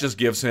 but that just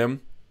gives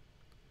him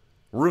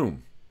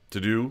room to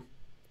do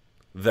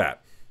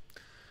that.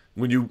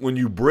 When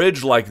you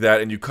bridge like that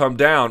and you come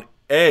down,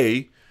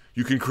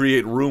 you can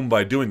create room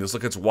by doing this.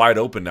 Look, it's wide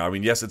open now. I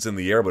mean, yes, it's in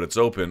the air, but it's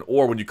open.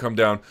 Or when you come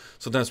down,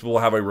 sometimes people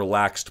have a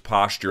relaxed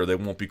posture. They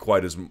won't be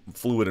quite as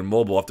fluid and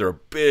mobile. If they're a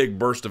big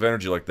burst of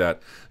energy like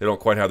that, they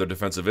don't quite have their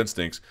defensive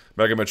instincts.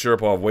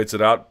 Magomedsharipov waits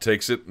it out,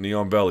 takes it, knee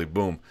on belly,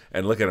 boom.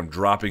 And look at him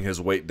dropping his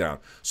weight down.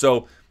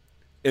 So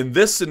in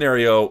this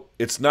scenario,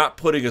 it's not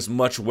putting as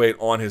much weight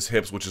on his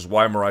hips, which is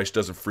why Moraes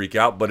doesn't freak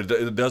out, but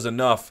it does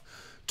enough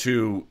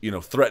to,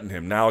 threaten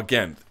him. Now,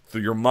 again,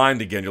 through your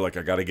mind again, you're like,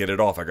 I got to get it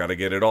off. I got to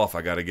get it off.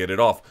 I got to get it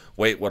off.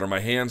 Wait, what are my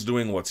hands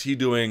doing? What's he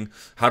doing?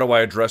 How do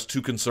I address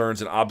two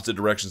concerns in opposite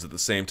directions at the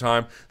same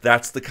time?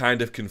 That's the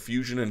kind of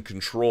confusion and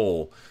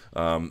control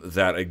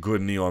that a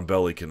good knee on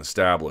belly can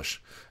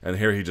establish. And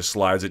here he just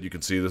slides it. You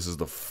can see this is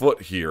the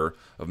foot here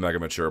of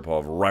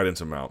Magomedsharipov right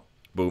into mount.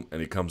 Boom, and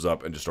he comes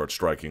up and just starts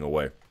striking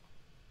away.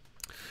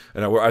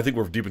 And I think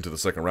we're deep into the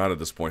second round at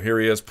this point. Here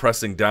he is,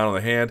 pressing down on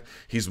the hand.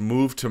 He's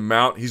moved to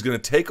mount. He's going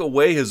to take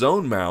away his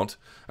own mount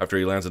after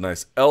he lands a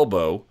nice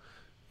elbow.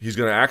 He's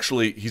going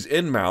to he's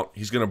in mount.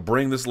 He's going to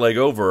bring this leg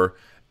over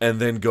and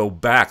then go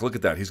back. Look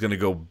at that. He's going to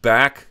go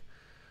back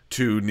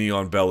to knee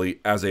on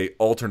belly as a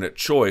alternate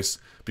choice,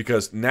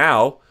 because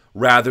now,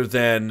 rather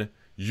than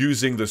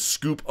using the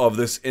scoop of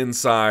this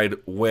inside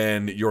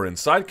when you're in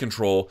side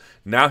control,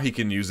 now he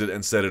can use it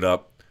and set it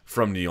up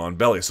from knee on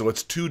belly. So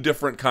it's two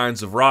different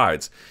kinds of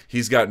rides.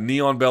 He's got knee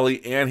on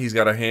belly and he's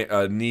got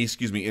a knee,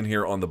 in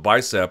here on the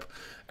bicep.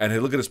 And hey,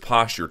 look at his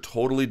posture.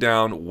 Totally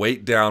down,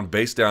 weight down,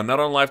 base down. Not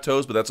on live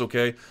toes, but that's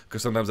okay,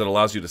 because sometimes that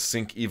allows you to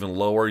sink even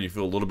lower. You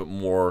feel a little bit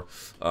more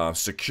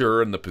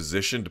secure in the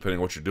position, depending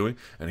on what you're doing.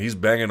 And he's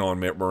banging on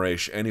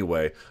Moraes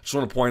anyway. I just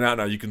want to point out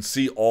now, you can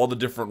see all the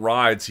different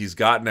rides he's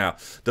got now.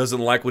 Doesn't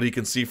like what he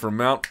can see from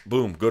mount.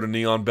 Boom, go to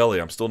knee on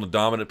belly. I'm still in a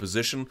dominant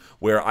position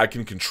where I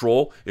can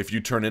control. If you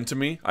turn into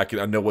me, I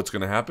know what's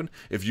going to happen.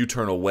 If you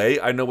turn away,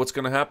 I know what's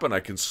going to happen. I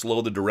can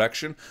slow the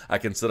direction. I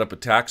can set up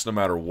attacks no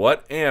matter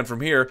what. And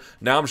from here,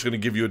 now I'm just going to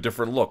give you a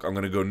different look. I'm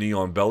going to go knee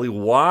on belly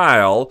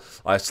while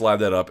I slide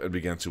that up and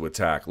begin to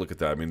attack. Look at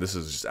that. I mean, this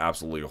is just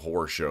absolutely a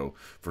horror show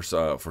for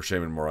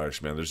Sheymon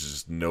Moraes, man. There's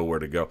just nowhere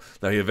to go.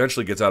 Now, he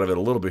eventually gets out of it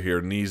a little bit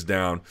here. Knees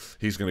down.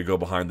 He's going to go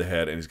behind the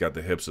head, and he's got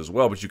the hips as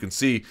well. But you can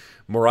see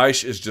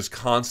Moraes is just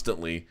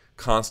constantly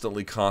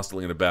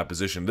in a bad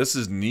position. This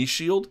is knee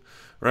shield,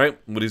 right?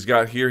 What he's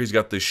got here, he's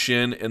got the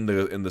shin in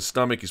the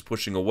stomach. He's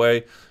pushing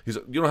away. You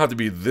don't have to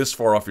be this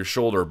far off your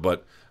shoulder,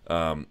 but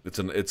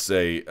it's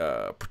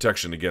a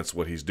protection against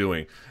what he's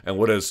doing. And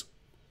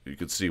you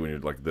can see when you're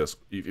like this,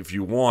 if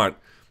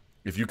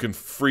you can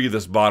free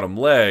this bottom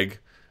leg,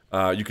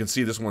 you can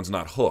see this one's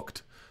not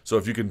hooked. So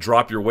if you can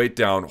drop your weight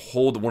down,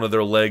 hold one of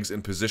their legs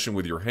in position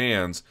with your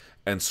hands,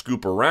 and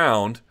scoop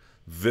around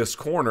this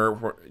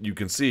corner, you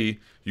can see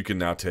you can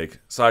now take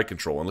side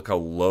control. And look how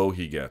low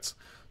he gets.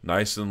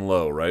 Nice and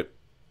low, right?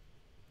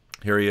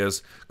 Here he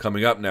is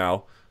coming up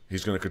now.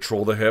 He's going to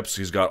control the hips.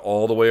 He's got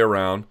all the way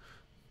around.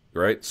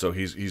 Right, so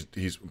he's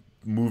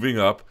moving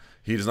up.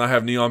 He does not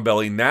have knee on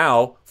belly.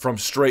 Now, from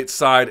straight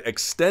side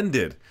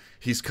extended,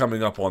 he's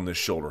coming up on this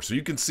shoulder. So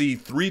you can see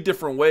three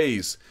different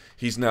ways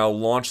he's now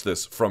launched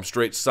this: from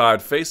straight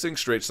side facing,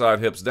 straight side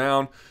hips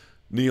down,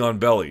 knee on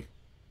belly.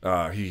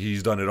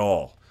 He's done it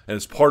all. And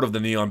it's part of the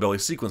knee on belly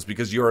sequence,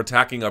 because you're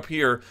attacking up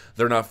here.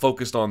 They're not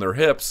focused on their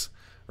hips.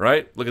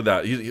 Right? Look at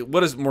that.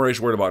 What is Moraes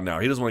worried about now?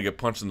 He doesn't want to get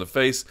punched in the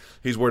face.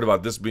 He's worried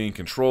about this being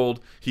controlled.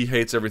 He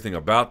hates everything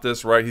about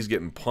this, right? He's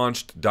getting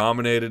punched,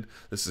 dominated.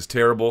 This is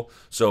terrible.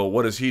 So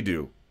what does he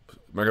do?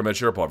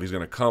 Magomedsharipov, he's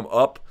going to come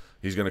up.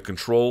 He's going to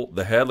control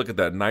the head. Look at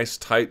that nice,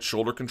 tight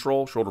shoulder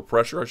control, shoulder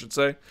pressure, I should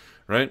say,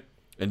 right?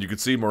 And you can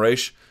see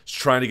Moraes is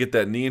trying to get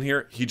that knee in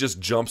here. He just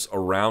jumps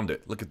around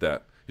it. Look at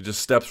that. He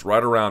just steps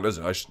right around.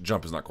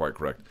 Jump is not quite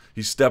correct.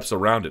 He steps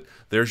around it.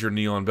 There's your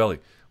knee on belly.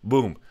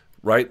 Boom,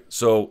 right?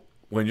 So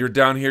when you're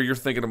down here, you're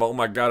thinking about, oh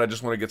my God, I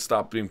just want to get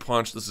stopped being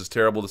punched. This is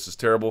terrible. This is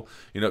terrible.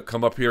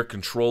 Come up here,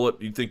 control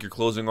it. You think you're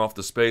closing off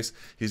the space.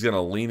 He's going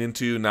to lean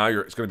into you. Now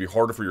it's going to be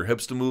harder for your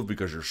hips to move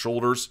because your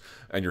shoulders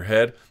and your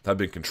head have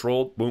been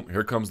controlled. Boom,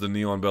 here comes the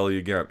knee on belly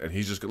again. And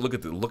he's just,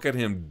 look at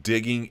him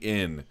digging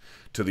in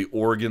to the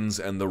organs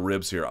and the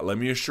ribs here. Let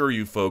me assure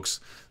you, folks,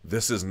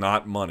 this is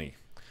not money.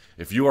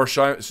 If you are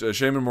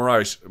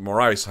Sheymon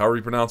Moraes, however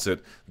you pronounce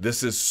it,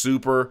 this is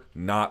super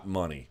not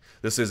money.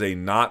 This is a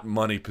not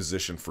money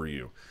position for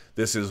you.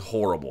 This is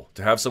horrible.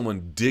 To have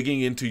someone digging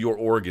into your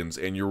organs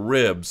and your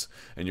ribs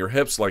and your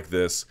hips like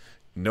this,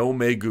 no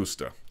me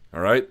gusta,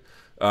 all right?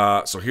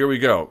 So here we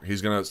go.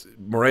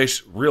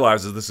 Moraes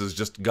realizes this is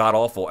just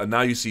god-awful, and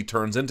now you see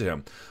turns into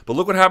him. But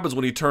look what happens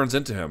when he turns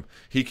into him.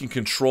 He can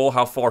control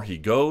how far he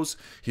goes.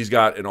 He's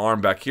got an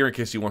arm back here in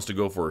case he wants to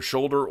go for a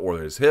shoulder or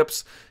his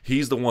hips.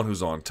 He's the one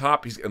who's on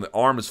top, and the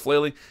arm is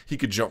flailing. He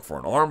could jump for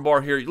an arm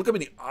bar here. Look how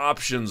many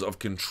options of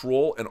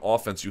control and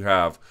offense you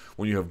have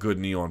when you have good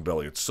knee on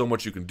belly. It's so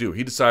much you can do.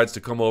 He decides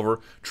to come over,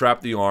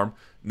 trap the arm.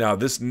 Now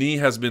this knee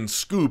has been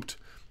scooped,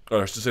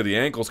 or I should say the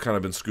ankle's kind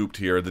of been scooped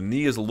here. The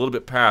knee is a little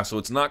bit past, so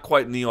it's not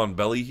quite knee on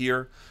belly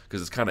here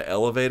because it's kind of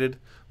elevated.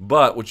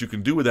 But what you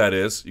can do with that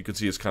is, you can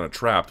see it's kind of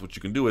trapped. What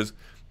you can do is,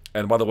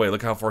 and by the way,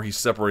 look how far he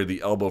separated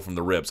the elbow from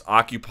the ribs.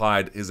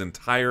 Occupied his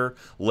entire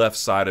left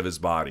side of his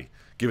body,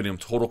 giving him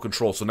total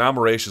control. So now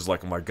Moraes is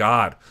like, oh my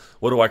God,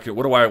 what do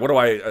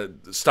I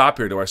stop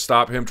here? Do I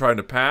stop him trying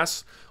to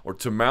pass or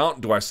to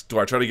mount? Do I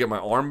try to get my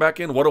arm back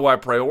in? What do I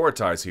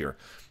prioritize here?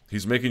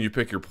 He's making you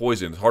pick your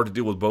poison. It's hard to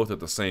deal with both at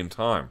the same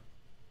time.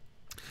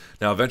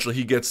 Now, eventually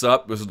he gets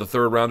up. This is the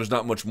third round. There's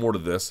not much more to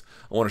this.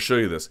 I want to show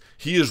you this.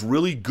 He is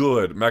really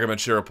good,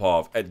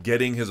 Magomedsharipov, at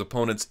getting his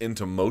opponents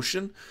into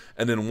motion.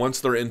 And then once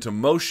they're into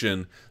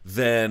motion,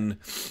 then,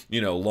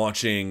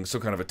 launching some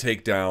kind of a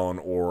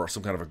takedown or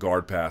some kind of a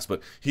guard pass.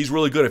 But he's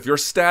really good. If you're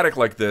static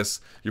like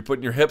this, you're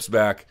putting your hips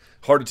back,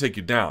 hard to take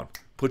you down.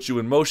 Puts you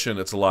in motion,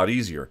 it's a lot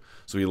easier.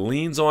 So he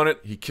leans on it.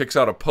 He kicks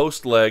out a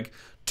post leg,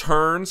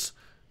 turns.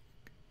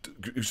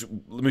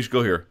 Let me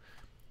go here.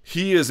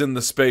 He is in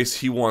the space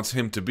he wants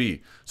him to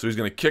be. So he's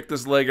going to kick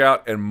this leg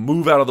out and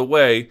move out of the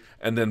way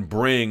and then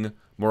bring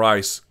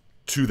Moraes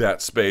to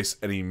that space.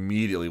 And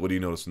immediately, what do you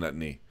notice in that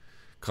knee?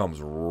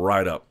 Comes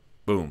right up.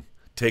 Boom.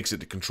 Takes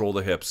it to control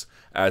the hips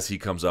as he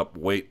comes up.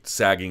 Weight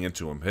sagging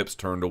into him. Hips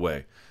turned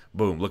away.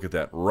 Boom. Look at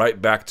that. Right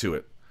back to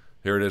it.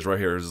 Here it is right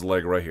here. Here's his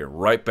leg right here.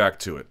 Right back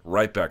to it.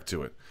 Right back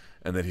to it.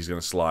 And then he's going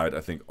to slide, I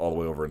think, all the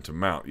way over into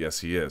mount. Yes,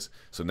 he is.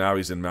 So now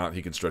he's in mount.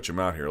 He can stretch him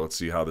out here. Let's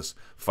see how this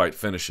fight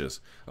finishes.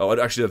 Oh,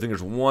 actually, I think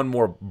there's one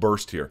more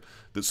burst here.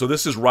 So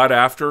this is right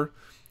after.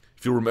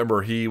 If you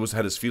remember, he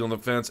had his feet on the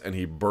fence, and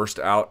he burst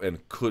out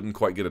and couldn't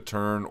quite get a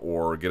turn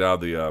or get out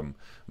of the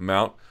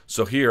mount.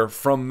 So here,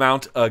 from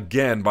mount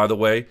again, by the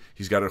way,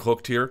 he's got it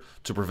hooked here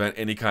to prevent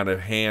any kind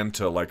of hand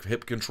to, like,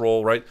 hip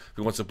control, right? If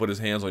he wants to put his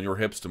hands on your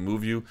hips to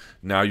move you,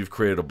 now you've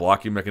created a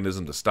blocking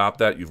mechanism to stop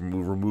that. You've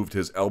removed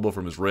his elbow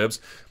from his ribs.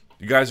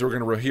 You guys are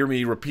going to hear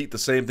me repeat the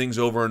same things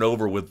over and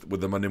over with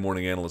the Monday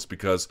Morning Analyst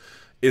because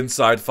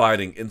inside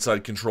fighting,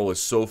 inside control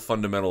is so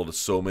fundamental to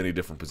so many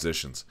different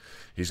positions.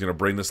 He's going to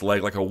bring this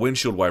leg like a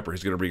windshield wiper.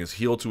 He's going to bring his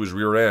heel to his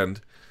rear end,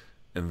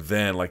 and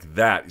then like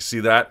that. You see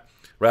that?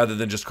 Rather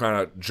than just kind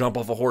of jump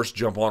off a horse,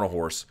 jump on a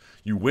horse,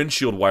 you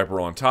windshield wiper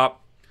on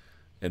top,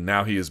 and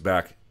now he is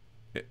back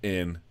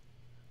in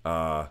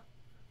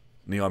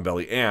knee on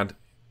belly, and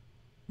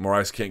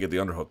Moraes can't get the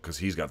underhook because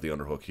he's got the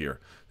underhook here.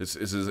 It's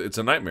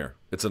a nightmare.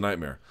 It's a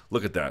nightmare.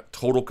 Look at that.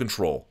 Total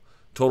control.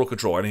 Total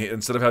control. And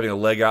instead of having a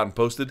leg out and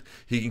posted,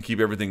 he can keep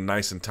everything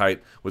nice and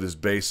tight with his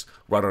base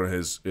right on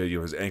his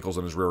his ankles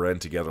and his rear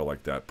end together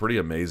like that. Pretty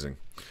amazing.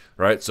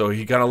 Right? So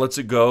he kind of lets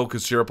it go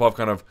because Sharipov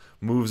kind of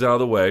moves out of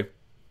the way.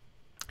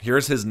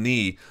 Here's his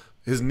knee.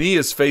 His knee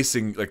is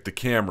facing like the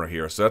camera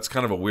here, so that's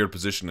kind of a weird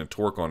position to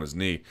torque on his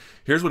knee.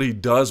 Here's what he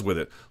does with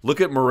it.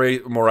 Look at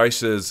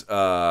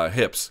Moraes'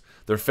 hips.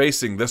 They're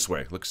facing this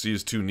way. Look, see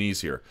his two knees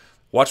here.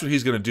 Watch what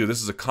he's going to do.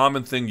 This is a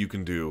common thing you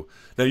can do.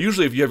 Now,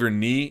 usually if you have your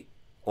knee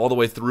all the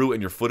way through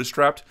and your foot is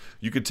trapped,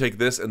 you could take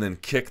this and then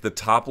kick the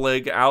top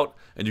leg out,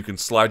 and you can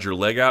slide your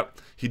leg out.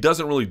 He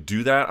doesn't really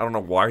do that. I don't know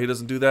why he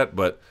doesn't do that,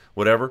 but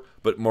whatever.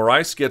 But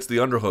Moraes gets the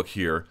underhook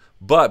here,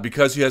 but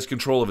because he has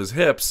control of his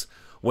hips,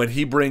 when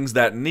he brings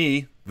that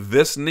knee,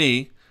 this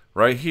knee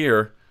right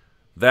here,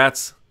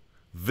 that's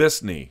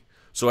this knee.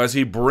 So as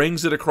he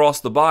brings it across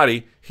the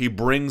body, he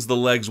brings the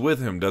legs with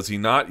him. Does he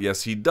not?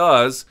 Yes, he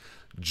does.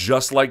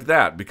 Just like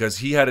that, because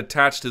he had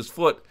attached his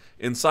foot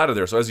inside of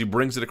there. So as he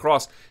brings it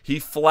across, he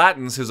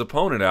flattens his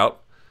opponent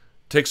out,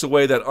 takes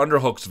away that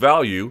underhook's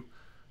value,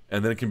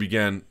 and then it can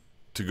begin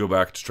to go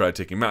back to try to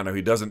take him out. Now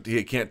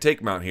he can't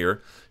take him out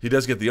here. He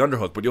does get the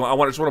underhook, but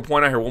I just want to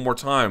point out here one more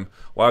time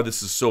why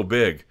this is so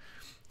big.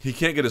 He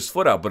can't get his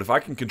foot out, but if I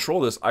can control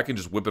this, I can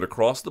just whip it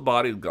across the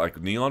body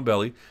like knee on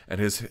belly,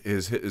 and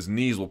his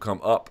knees will come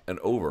up and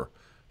over.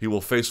 He will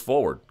face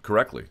forward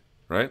correctly,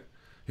 right?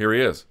 Here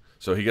he is.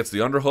 So he gets the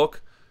underhook,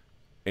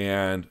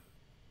 and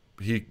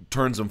he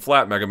turns him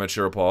flat,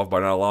 Magomedsharipov, by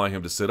not allowing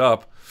him to sit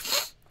up,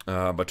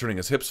 by turning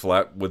his hips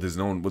flat with his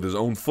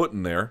own foot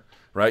in there,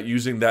 right?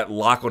 Using that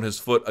lock on his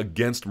foot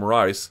against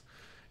Moraes.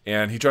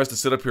 And he tries to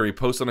sit up here. He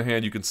posts on a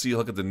hand. You can see,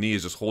 look at the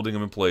knees just holding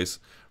him in place,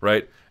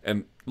 right?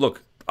 And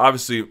look,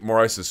 obviously,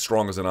 Moraes is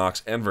strong as an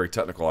ox and very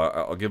technical.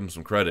 I'll give him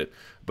some credit.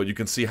 But you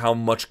can see how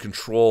much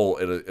control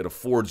it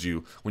affords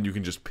you when you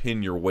can just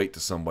pin your weight to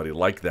somebody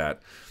like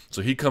that.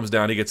 So he comes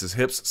down. He gets his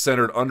hips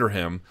centered under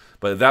him.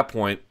 But at that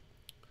point,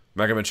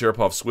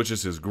 Magomedsharipov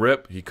switches his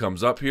grip. He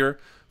comes up here,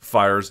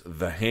 fires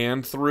the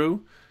hand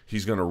through.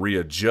 He's going to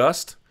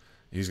readjust.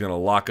 He's going to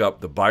lock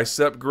up the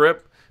bicep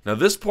grip. Now,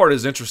 this part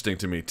is interesting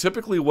to me.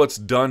 Typically, what's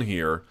done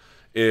here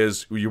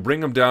is you bring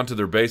them down to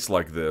their base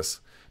like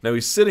this. Now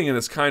he's sitting and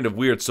it's kind of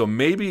weird, so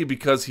maybe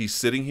because he's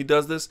sitting he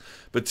does this,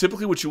 but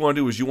typically what you want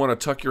to do is you want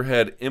to tuck your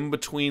head in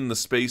between the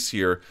space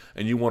here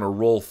and you want to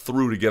roll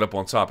through to get up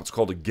on top. It's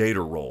called a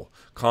gator roll,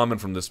 common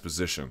from this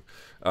position.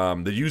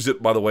 They use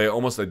it, by the way,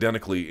 almost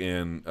identically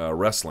in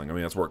wrestling. I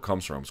mean, that's where it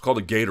comes from. It's called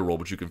a gator roll,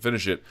 but you can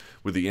finish it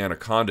with the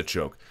anaconda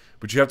choke.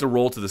 But you have to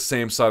roll to the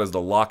same side as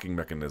the locking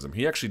mechanism.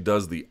 He actually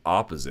does the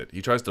opposite.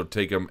 He tries to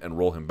take him and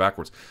roll him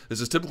backwards.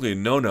 This is typically a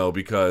no-no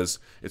because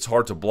it's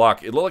hard to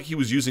block. It looked like he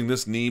was using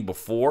this knee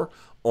before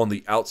on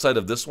the outside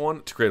of this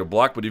one to create a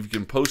block, but if you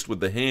can post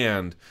with the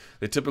hand,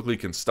 they typically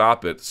can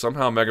stop it.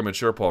 Somehow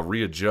Magomedsharipov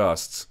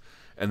readjusts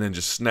and then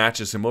just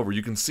snatches him over.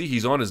 You can see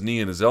he's on his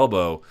knee and his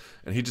elbow,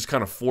 and he just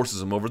kind of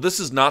forces him over. This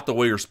is not the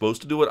way you're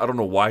supposed to do it. I don't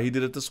know why he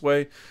did it this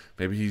way.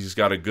 Maybe he's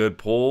got a good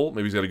pull.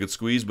 Maybe he's got a good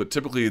squeeze, but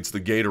typically it's the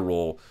gator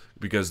roll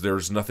because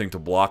there's nothing to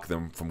block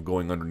them from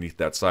going underneath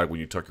that side when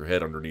you tuck your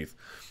head underneath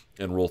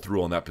and roll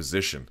through on that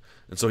position.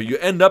 And so you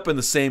end up in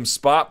the same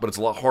spot, but it's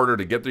a lot harder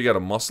to get there. You got to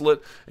muscle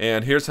it.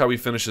 And here's how he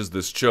finishes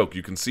this choke.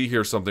 You can see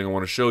here something I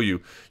want to show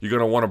you. You're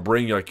going to want to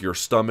bring like your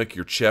stomach,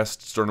 your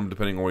chest, sternum,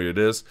 depending on where it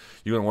is.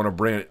 You're going to want to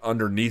bring it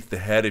underneath the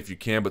head if you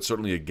can, but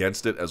certainly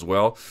against it as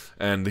well.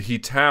 And he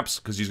taps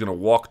because he's going to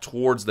walk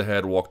towards the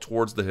head, walk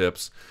towards the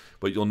hips.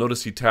 But you'll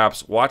notice he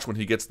taps. Watch when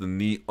he gets the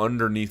knee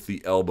underneath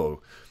the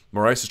elbow.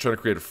 Moraes is trying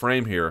to create a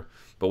frame here.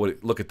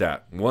 But look at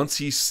that. Once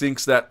he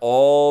sinks that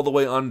all the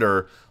way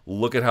under,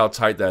 look at how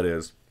tight that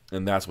is.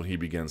 And that's when he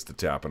begins to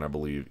tap. And I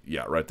believe,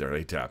 yeah, right there,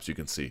 he taps. You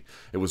can see.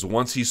 It was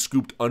once he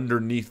scooped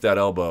underneath that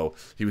elbow,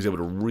 he was able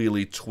to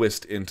really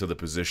twist into the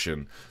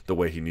position the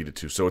way he needed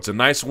to. So it's a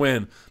nice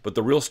win. But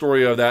the real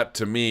story of that,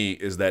 to me,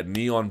 is that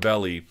knee on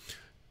belly.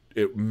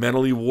 It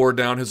mentally wore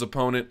down his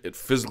opponent. It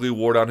physically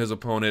wore down his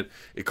opponent.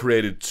 It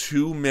created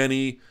too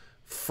many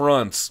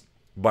fronts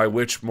by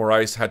which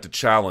Moraes had to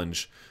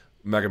challenge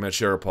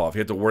Magomedsharipov. He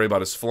had to worry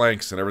about his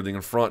flanks and everything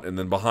in front and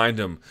then behind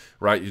him,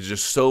 right?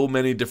 Just so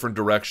many different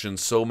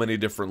directions, so many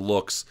different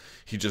looks.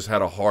 He just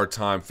had a hard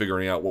time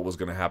figuring out what was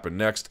going to happen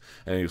next,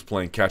 and he was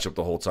playing catch-up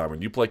the whole time.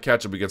 When you play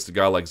catch-up against a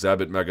guy like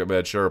Zabit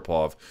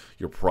Magomedsharipov,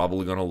 you're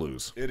probably going to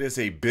lose. It is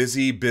a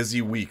busy,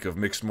 busy week of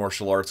mixed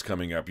martial arts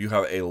coming up. You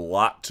have a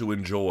lot to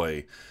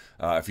enjoy.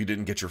 If you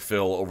didn't get your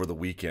fill over the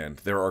weekend,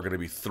 there are going to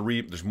be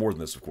there's more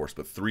than this, of course,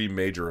 but 3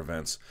 major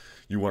events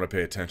you want to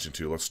pay attention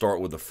to. Let's start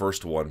with the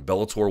first one,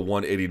 Bellator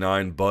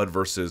 189, Bud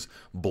versus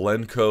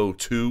Blenko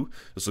 2.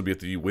 This will be at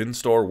the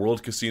WinStar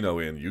World Casino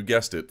in, you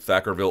guessed it,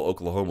 Thackerville,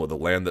 Oklahoma, the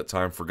land that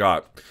time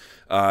forgot.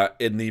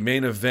 In the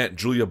main event,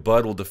 Julia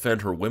Budd will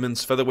defend her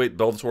women's featherweight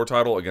Bellator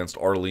title against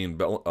Arlene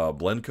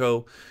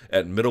Blenko.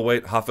 At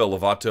middleweight, Rafael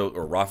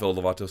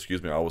Lovato,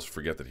 excuse me, I always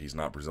forget that he's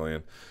not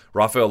Brazilian.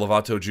 Rafael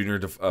Lovato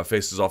Jr.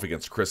 Faces off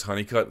against Chris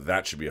Honeycutt.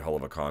 That should be a hell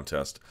of a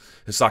contest.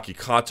 Hisaki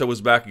Kato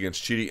is back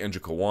against Chidi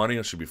Njokuani.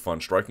 That should be a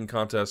fun striking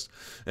contest.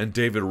 And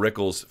David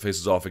Rickles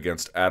faces off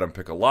against Adam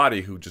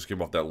Piccolotti, who just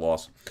came off that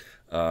loss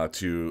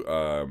to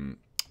Goichi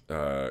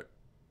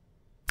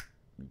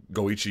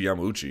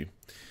Yamauchi.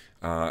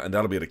 And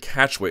that'll be at a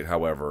catchweight,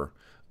 however,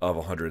 of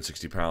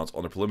 160 pounds.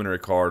 On the preliminary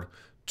card,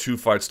 2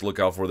 fights to look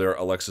out for there.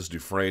 Alexis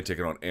Dufresne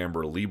taking on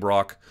Amber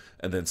Leibrock.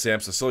 And then Sam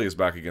Sicilia is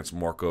back against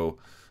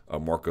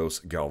Marcos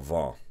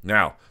Galvan.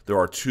 Now, there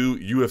are 2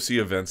 UFC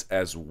events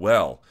as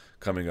well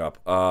coming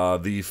up.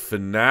 The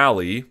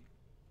finale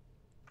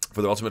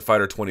for the Ultimate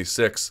Fighter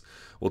 26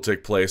 will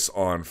take place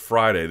on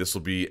Friday. This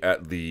will be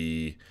at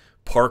the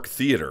Park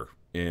Theater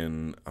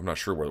in, I'm not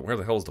sure where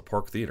the hell is the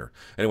Park Theater.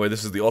 Anyway,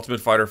 this is the Ultimate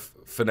Fighter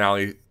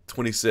finale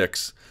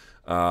 26,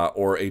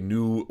 or a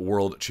New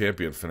World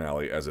Champion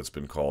finale, as it's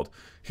been called.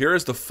 Here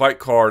is the fight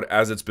card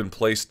as it's been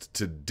placed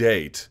to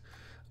date.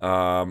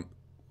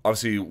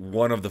 Obviously,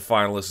 one of the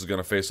finalists is going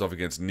to face off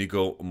against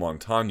Nico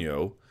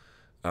Montano.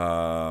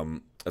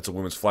 That's a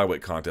women's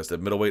flyweight contest. At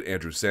middleweight,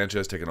 Andrew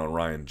Sanchez taking on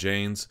Ryan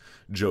James.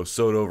 Joe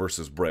Soto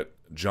versus Brett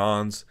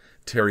Johns.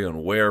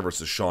 Terrion Ware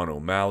versus Sean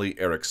O'Malley.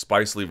 Eric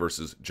Spicely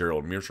versus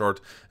Gerald Mearshart.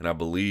 And I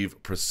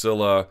believe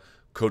Priscilla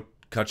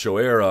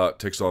Cachoeira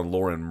takes on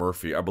Lauren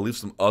Murphy. I believe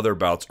some other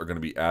bouts are going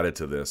to be added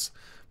to this,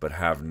 but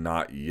have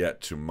not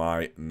yet, to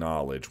my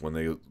knowledge. When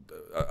they,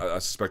 I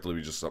suspect it'll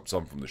be just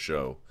some from the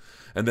show.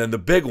 And then the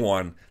big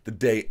one, the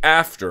day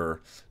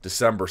after,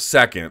 December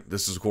 2nd,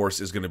 this, of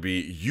course, is going to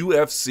be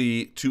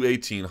UFC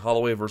 218,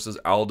 Holloway versus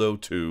Aldo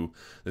 2.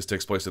 This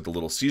takes place at the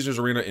Little Caesars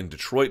Arena in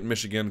Detroit,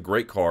 Michigan.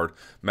 Great card.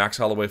 Max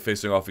Holloway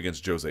facing off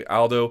against Jose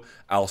Aldo.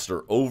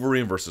 Alistair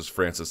Overeem versus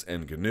Francis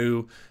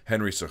Ngannou.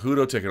 Henry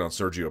Cejudo taking on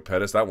Sergio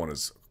Pettis. That one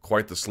is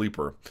quite the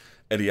sleeper.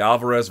 Eddie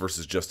Alvarez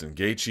versus Justin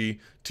Gaethje.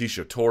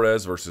 Tisha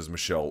Torres versus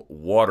Michelle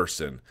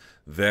Waterson.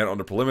 Then on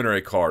the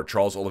preliminary card,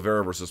 Charles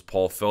Oliveira versus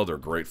Paul Felder.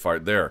 Great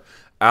fight there.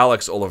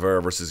 Alex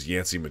Oliveira versus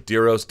Yancy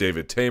Medeiros.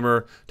 David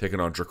Tamer taking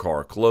on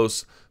Drakkar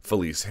Klose.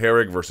 Felice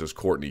Herrig versus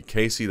Courtney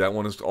Casey. That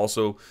one is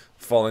also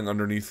falling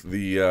underneath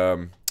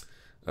the,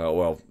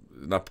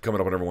 not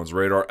coming up on everyone's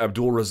radar.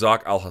 Abdul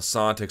Razak Al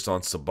Hassan takes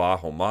on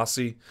Sabah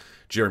Homasi.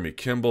 Jeremy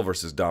Kimball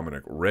versus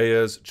Dominic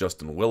Reyes.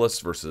 Justin Willis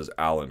versus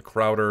Alan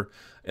Crowder.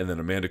 And then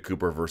Amanda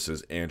Cooper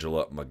versus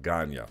Angela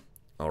Magana.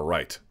 All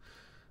right.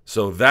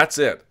 So that's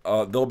it.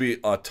 There'll be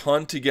a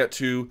ton to get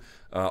to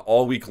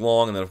all week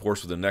long, and then, of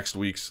course, with the next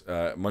week's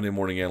Monday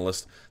Morning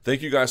Analyst.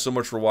 Thank you guys so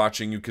much for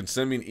watching. You can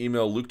send me an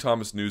email,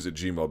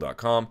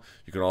 lukethomasnews@gmail.com.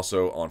 You can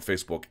also, on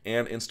Facebook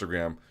and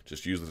Instagram,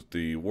 just use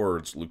the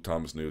words Luke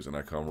Thomas News, and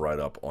I come right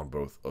up on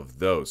both of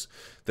those.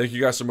 Thank you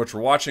guys so much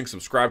for watching.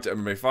 Subscribe to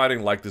MMA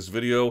Fighting. Like this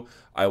video.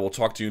 I will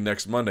talk to you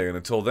next Monday, and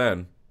until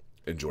then,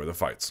 enjoy the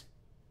fights.